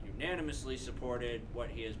has unanimously supported what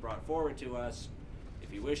he has brought forward to us. If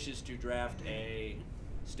he wishes to draft a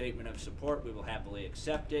statement of support, we will happily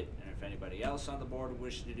accept it. And if anybody else on the board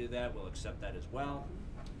wishes to do that, we'll accept that as well.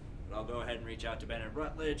 But I'll go ahead and reach out to Bennett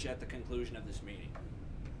Rutledge at the conclusion of this meeting.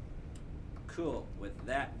 Cool. With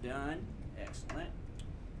that done, excellent.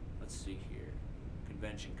 Let's see here.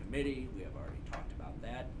 Convention committee, we have already talked about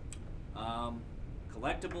that.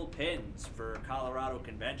 Collectible pins for Colorado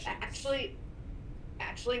conventions.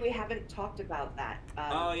 Actually, we haven't talked about that.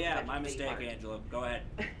 Oh yeah, my mistake, Angela. Go ahead.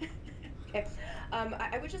 Okay.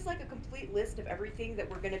 I would just like a complete list of everything that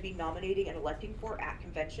we're going to be nominating and electing for at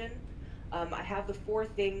convention. I have the 4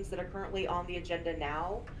 things that are currently on the agenda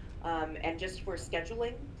now. And just for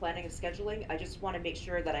scheduling, planning of scheduling, I just want to make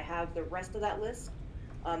sure that I have the rest of that list,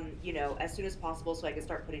 you know, as soon as possible so I can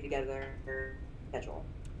start putting together a schedule.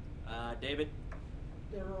 David?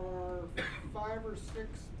 There are 5 or 6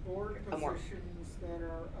 board positions that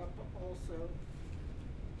are up also.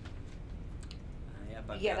 Yep,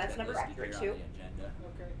 I've Yeah, got that's that number listed accurate here on too. the agenda.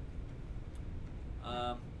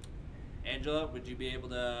 Okay. Angela, would you be able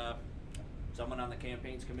to, someone on the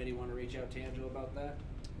campaigns committee want to reach out to Angela about that?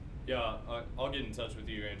 Yeah, I'll get in touch with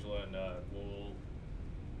you, Angela, and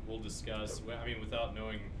we'll discuss. I mean, without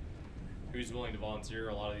knowing who's willing to volunteer,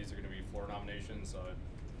 a lot of these are going to be floor nominations, so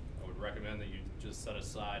I would recommend that you just set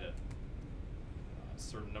aside a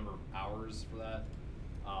certain number of hours for that.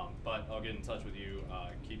 But I'll get in touch with you,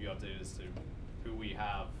 keep you updated as to who we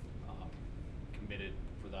have committed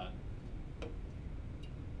for that.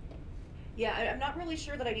 Yeah, I'm not really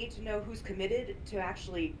sure that I need to know who's committed to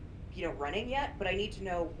actually, you know, running yet, but I need to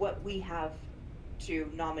know what we have to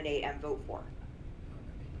nominate and vote for.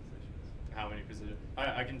 How many positions?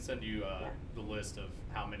 I can send you the list of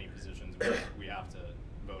how many positions we have to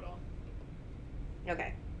vote on.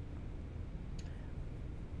 Okay.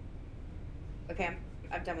 Okay,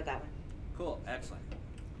 I'm done with that one. Cool, excellent.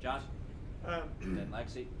 Josh? And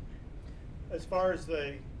Lexi? As far as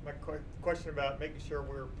my question about making sure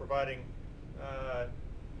we're providing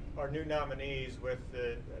our new nominees with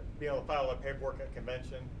being able to file a paperwork at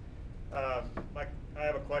convention, I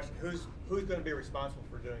have a question. Who's going to be responsible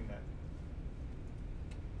for doing that?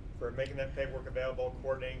 For making that paperwork available,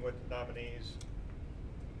 coordinating with the nominees?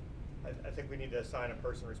 I think we need to assign a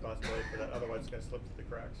person responsibility for that, otherwise it's going to slip through the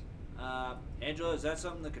cracks. Angela, is that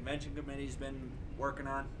something the convention committee's been working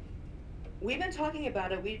on? We've been talking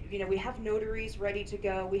about it. We have notaries ready to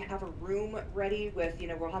go. We have a room ready with,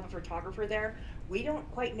 we'll have a photographer there. We don't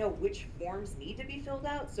quite know which forms need to be filled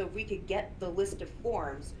out, so if we could get the list of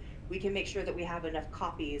forms, we can make sure that we have enough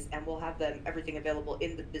copies, and we'll have everything available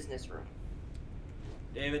in the business room.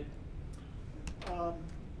 David?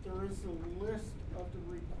 There is a list of the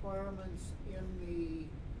requirements in the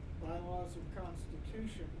bylaws of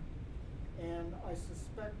Constitution, and I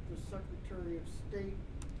suspect the Secretary of State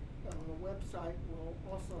on the website will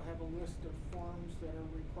also have a list of forms that are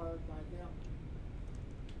required by them.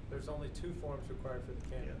 There's only 2 forms required for the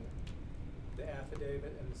candidate. The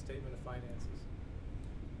affidavit and the statement of finances.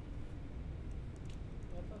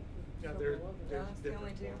 Yeah, there's That's the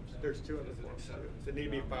only different two. forms. There's two other There's an forms too. acceptance They need to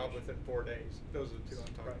be filed nomination. within 4 days. Those are the two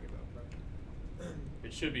I'm talking about.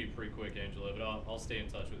 It should be pretty quick, Angela, but I'll stay in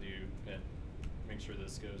touch with you and make sure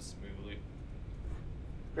this goes smoothly.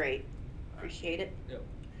 Great, appreciate it. Yep.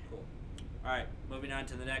 Cool. All right, moving on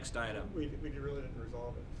to the next item. We really didn't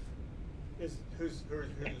resolve it. Who's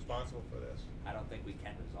responsible for this? I don't think we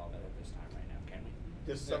can resolve it at this time right now, can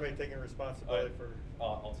we? Just somebody taking responsibility for.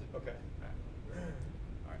 I'll take. Okay.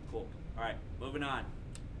 All right, cool. All right, moving on.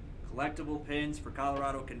 Collectible pins for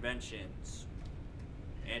Colorado conventions.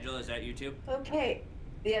 Angela, is that you too? Okay,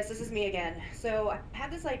 yes, this is me again. So I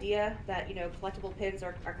had this idea that, you know, collectible pins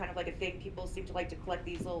are kind of like a thing. People seem to like to collect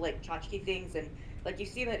these little like tchotchke things, and like you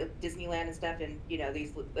see them at Disneyland and stuff, and you know,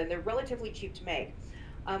 and they're relatively cheap to make.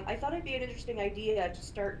 I thought it'd be an interesting idea to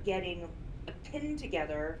start getting a pin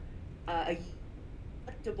together, a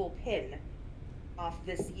collectible pin off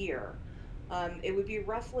this year. It would be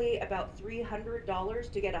roughly about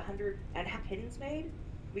 $300 to get 100 pins made.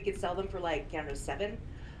 We could sell them for like, I don't know, $7.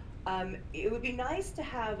 It would be nice to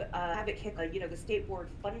have it kick, you know, the state board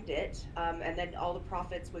fund it, and then all the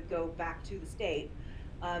profits would go back to the state.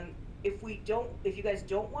 If you guys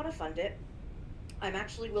don't want to fund it, I'm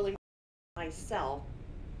actually willing myself.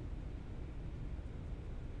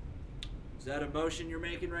 Is that a motion you're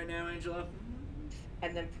making right now, Angela?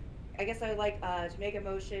 And then I guess I would like to make a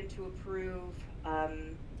motion to approve,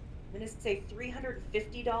 I'm going to say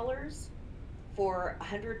 $350 for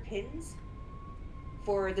 100 pins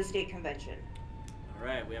for the state convention. All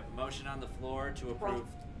right, we have a motion on the floor to approve.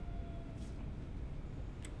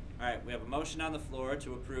 All right, we have a motion on the floor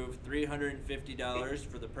to approve $350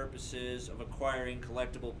 for the purposes of acquiring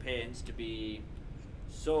collectible pins to be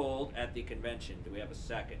sold at the convention. Do we have a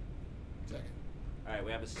second? Second. All right,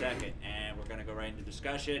 we have a second, and we're gonna go right into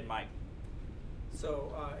discussion. Mike.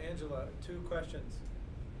 So, Angela, 2 questions.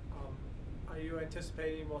 Are you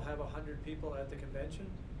anticipating we'll have 100 people at the convention?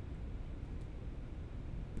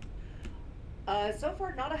 So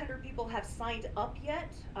far, not 100 people have signed up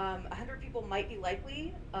yet. 100 people might be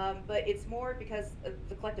likely, but it's more because of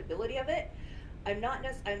the collectability of it. I'm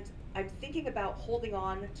thinking about holding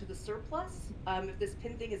on to the surplus. If this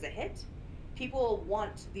pin thing is a hit, people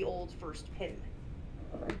want the old first pin.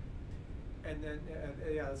 And then,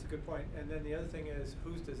 yeah, that's a good point. And then the other thing is,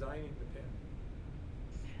 who's designing the pin?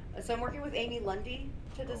 So I'm working with Amy Lundy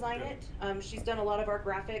to design good. it. She's done a lot of our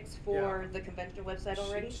graphics for the convention website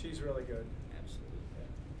already. She's really good. Absolutely.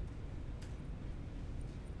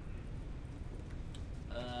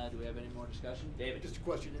 Do we have any more discussion? David. Just a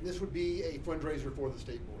question, and this would be a fundraiser for the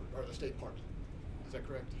state board, or the state park. Is that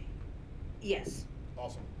correct? Yes.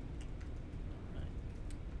 Awesome. All right.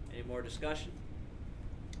 Any more discussion?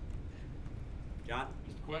 John?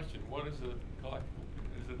 Just a question, what is a collectible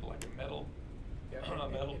pin? Is it like a metal? Yeah, A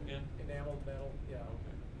metal pin? Enameled metal, yeah,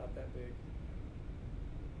 Okay. not that big.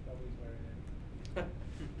 Nobody's wearing it.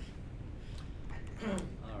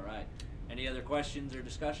 All right. Any other questions or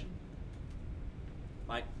discussion?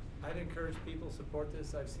 Mike? I'd encourage people to support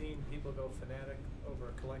this. I've seen people go fanatic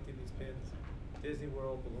over collecting these pins, Disney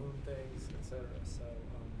World, balloon things, etc. So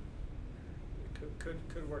it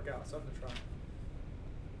could work out, something to try.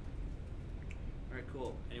 All right,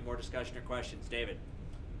 cool. Any more discussion or questions? David?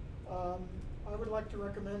 I would like to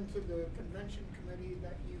recommend to the convention committee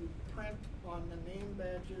that you print on the name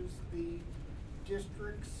badges the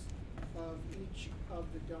districts of each of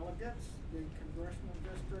the delegates, the congressional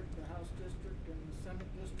district, the House district, and the Senate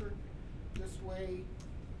district. This way,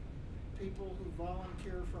 people who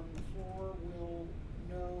volunteer from the floor will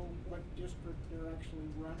know what district they're actually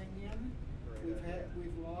running in.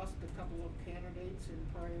 We've lost a couple of candidates in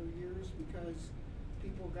prior years because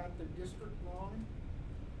people got the district wrong.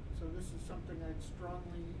 So this is something I'd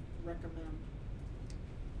strongly recommend.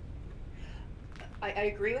 I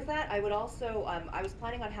agree with that. I would also, I was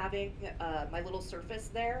planning on having my little surface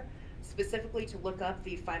there specifically to look up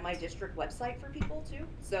the Find My District website for people too.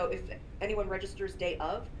 So if anyone registers day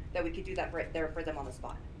of, that we could do that right there for them on the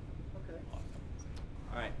spot. Okay.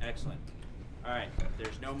 All right, excellent. All right, if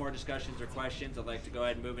there's no more discussions or questions, I'd like to go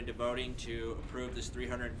ahead and move into voting to approve this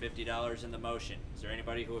 $350 in the motion. Is there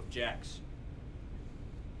anybody who objects?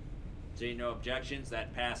 Seeing no objections,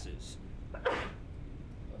 that passes.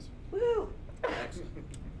 Woo! Excellent.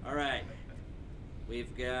 All right,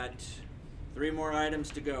 we've got 3 more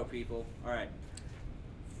items to go, people. All right.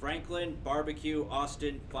 Franklin Barbecue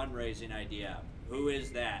Austin fundraising idea. Who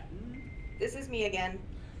is that? This is me again.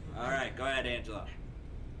 All right, go ahead, Angela.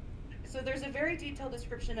 So there's a very detailed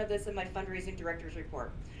description of this in my fundraising director's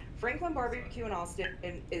report. Franklin Barbecue in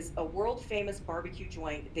Austin is a world famous barbecue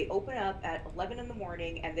joint. They open up at 11 in the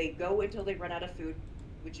morning and they go until they run out of food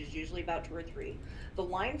which is usually about 2 or 3. The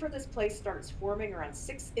line for this place starts forming around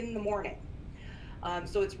 6 in the morning.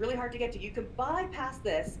 So it's really hard to get to. You can bypass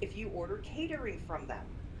this if you order catering from them.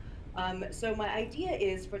 So my idea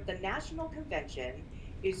is for the national convention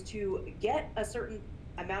is to get a certain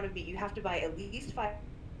amount of meat. You have to buy at least 5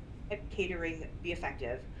 catering be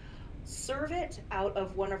effective. Serve it out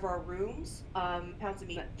of one of our rooms, pounds of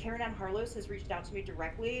meat. Karen Ann Harlos has reached out to me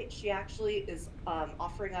directly. She actually is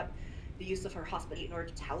offering up the use of her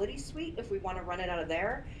hospitality suite if we want to run it out of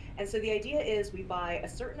there. And so the idea is we buy a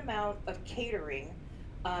certain amount of catering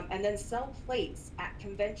and then sell plates at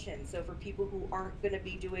convention. So for people who aren't going to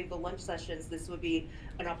be doing the lunch sessions, this would be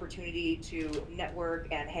an opportunity to network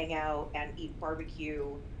and hang out and eat barbecue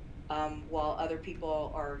while other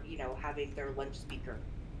people are, you know, having their lunch speaker.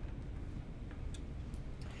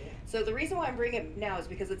 So the reason why I'm bringing it now is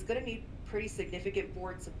because it's going to need pretty significant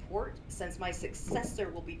board support since my successor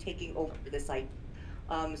will be taking over this site.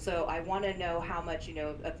 So I want to know how much, you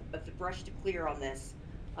know, of the brush to clear on this,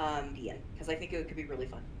 because I think it could be really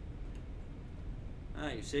fun.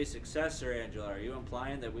 You say successor, Angela. Are you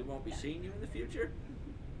implying that we won't be seeing you in the future?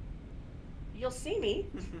 You'll see me.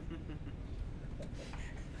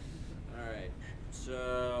 All right.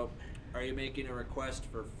 So, are you making a request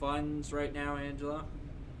for funds right now, Angela?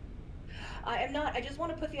 I am not. I just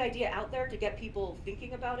want to put the idea out there to get people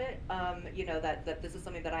thinking about it. You know, that this is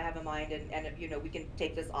something that I have in mind, and you know, we can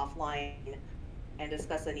take this offline and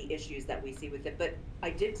discuss any issues that we see with it. But I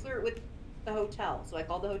did clear it with the hotel, so I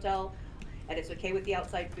called the hotel, and it's okay with the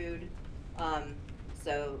outside food.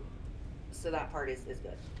 So that part is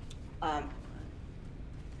good.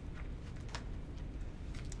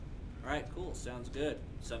 All right, cool. Sounds good.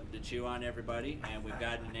 Something to chew on, everybody. And we've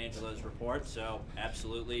gotten Angela's report, so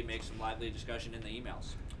absolutely make some lively discussion in the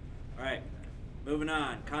emails. All right, moving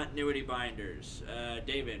on. Continuity binders.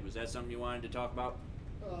 David, was that something you wanted to talk about?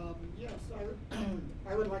 Yes,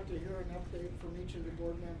 I would like to hear an update from each of the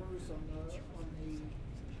board members on the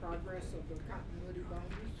progress of the continuity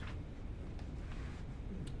binders.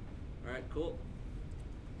 All right, cool.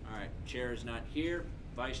 All right, chair is not here.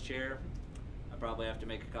 Vice chair. I probably have to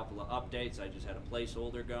make a couple of updates. I just had a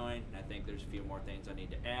placeholder going. I think there's a few more things I need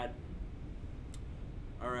to add.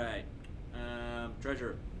 All right,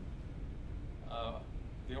 treasurer.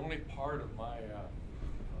 The only part of my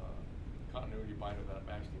continuity binder that I've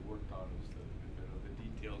actually worked on is the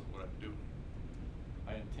details of what I'm doing.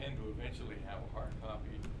 I intend to eventually have a hard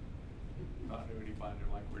copy continuity binder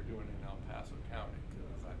like we're doing in El Paso County, because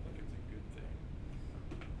I think it's a good thing.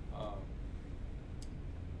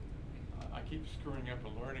 I keep screwing up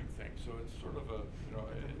a learning thing, so it's sort of a, you know,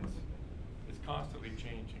 it's constantly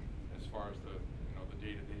changing as far as the, you know, the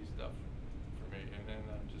day-to-day stuff for me, and then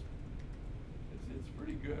I'm just, it's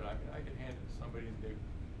pretty good. I could hand it to somebody and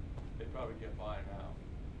they'd probably get by now.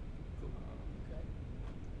 Cool. Okay.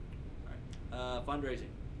 All right.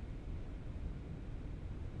 Fundraising.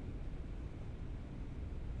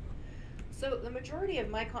 So the majority of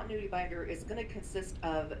my continuity binder is going to consist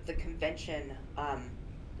of the convention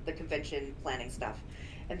planning stuff,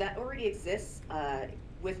 and that already exists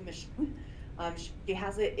with Michelle. She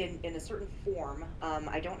has it in a certain form.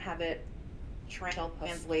 I don't have it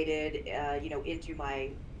translated, you know, into my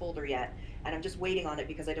folder yet, and I'm just waiting on it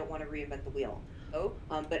because I don't want to reinvent the wheel.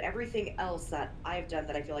 But everything else that I've done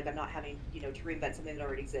that I feel like I'm not having, you know, to reinvent something that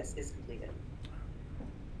already exists is completed.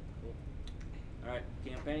 Cool. All right,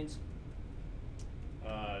 campaigns.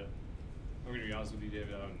 I'm gonna be honest with you,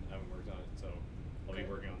 David. I haven't worked on it, so I'll be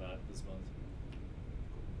working on that this month.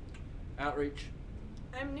 Outreach.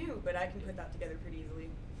 I'm new, but I can put that together pretty easily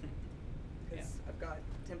because I've got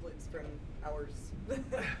templates from hours.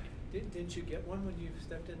 Didn't you get one when you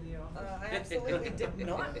stepped in the office? I absolutely did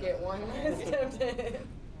not get one when I stepped in.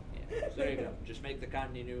 Yeah, so there you go. Just make the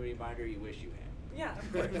continuity binder you wish you had. Yeah,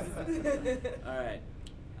 of course. All right.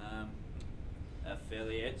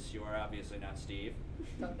 Affiliates. You are obviously not Steve.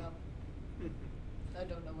 Don't know. I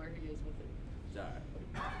don't know where he is with it.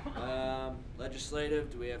 Sorry. Legislative.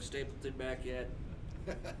 Do we have Stapleton back yet?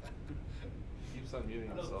 Keeps on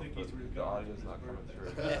muting I don't himself, think but he's really the gone. audio's not coming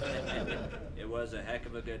through. It was a heck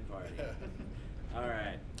of a good party. All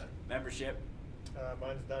right. Membership.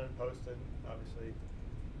 Mine's done and posted, obviously,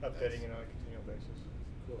 updating it on a continual basis.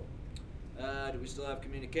 Cool. Do we still have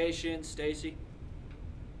communications? Stacy?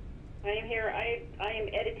 I am here. I am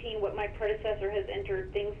editing what my predecessor has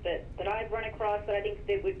entered, things that I've run across that I think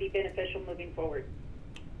that would be beneficial moving forward.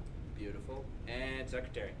 Beautiful. And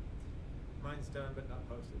secretary? Mine's done but not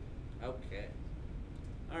posted. Okay.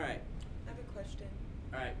 All right. I have a question.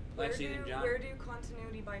 All right. Where Lexi and John. do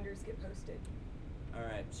continuity binders get posted? All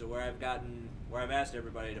right, so where I've asked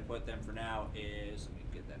everybody to put them for now is, let me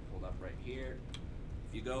get that pulled up right here.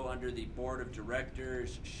 If you go under the Board of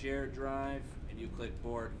Directors shared drive and you click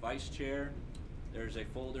Board Vice Chair, there's a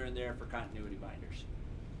folder in there for continuity binders.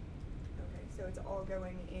 Okay, so it's all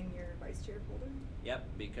going in your vice chair folder? Yep,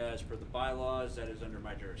 because for the bylaws, that is under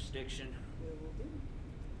my jurisdiction. Will do.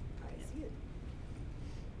 I see it.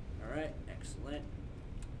 All right, excellent.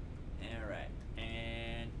 All right,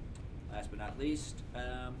 and last but not least,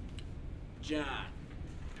 John.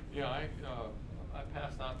 Yeah, I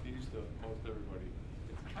passed out these to most everybody.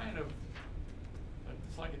 It's kind of,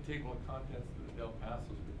 it's like a table of contents that El Paso's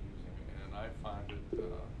been using, and I find it,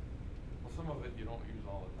 well, some of it you don't use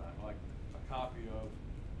all the time, like a copy of,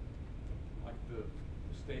 like the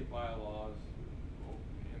state bylaws.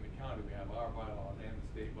 In the county, we have our bylaws and the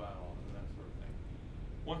state bylaws and that sort of thing.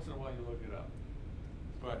 Once in a while you look it up,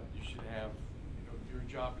 but you should have, you know, your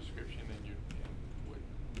job description and your,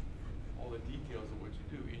 all the details of what you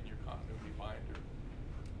do in your continuity binder.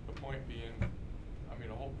 The point being, I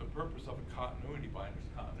mean, the purpose of a continuity binder is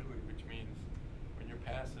continuity, which means when you're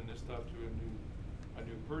passing this stuff to a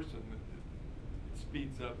new person, it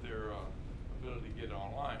speeds up their ability to get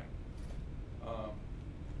online.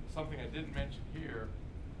 Something I didn't mention here,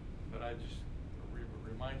 but I just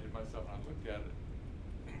reminded myself when I looked at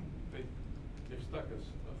it, they've stuck a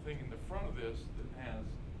thing in the front of this that has,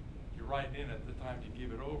 you write in at the time you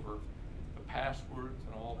give it over, the passwords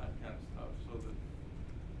and all that kind of stuff, so that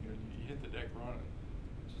you hit the deck running,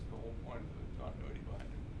 which is the whole point of the continuity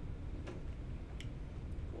binder.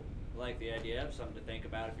 Cool. I like the idea. Something to think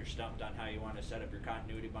about if you're stumped on how you want to set up your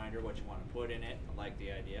continuity binder, what you want to put in it. I like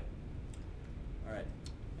the idea. All right.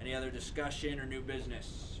 Any other discussion or new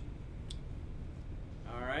business?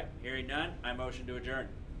 All right. Hearing none, I motion to adjourn.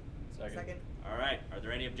 Second. All right. Are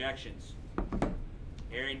there any objections?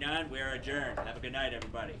 Hearing none, we are adjourned. Have a good night,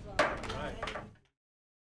 everybody. All right.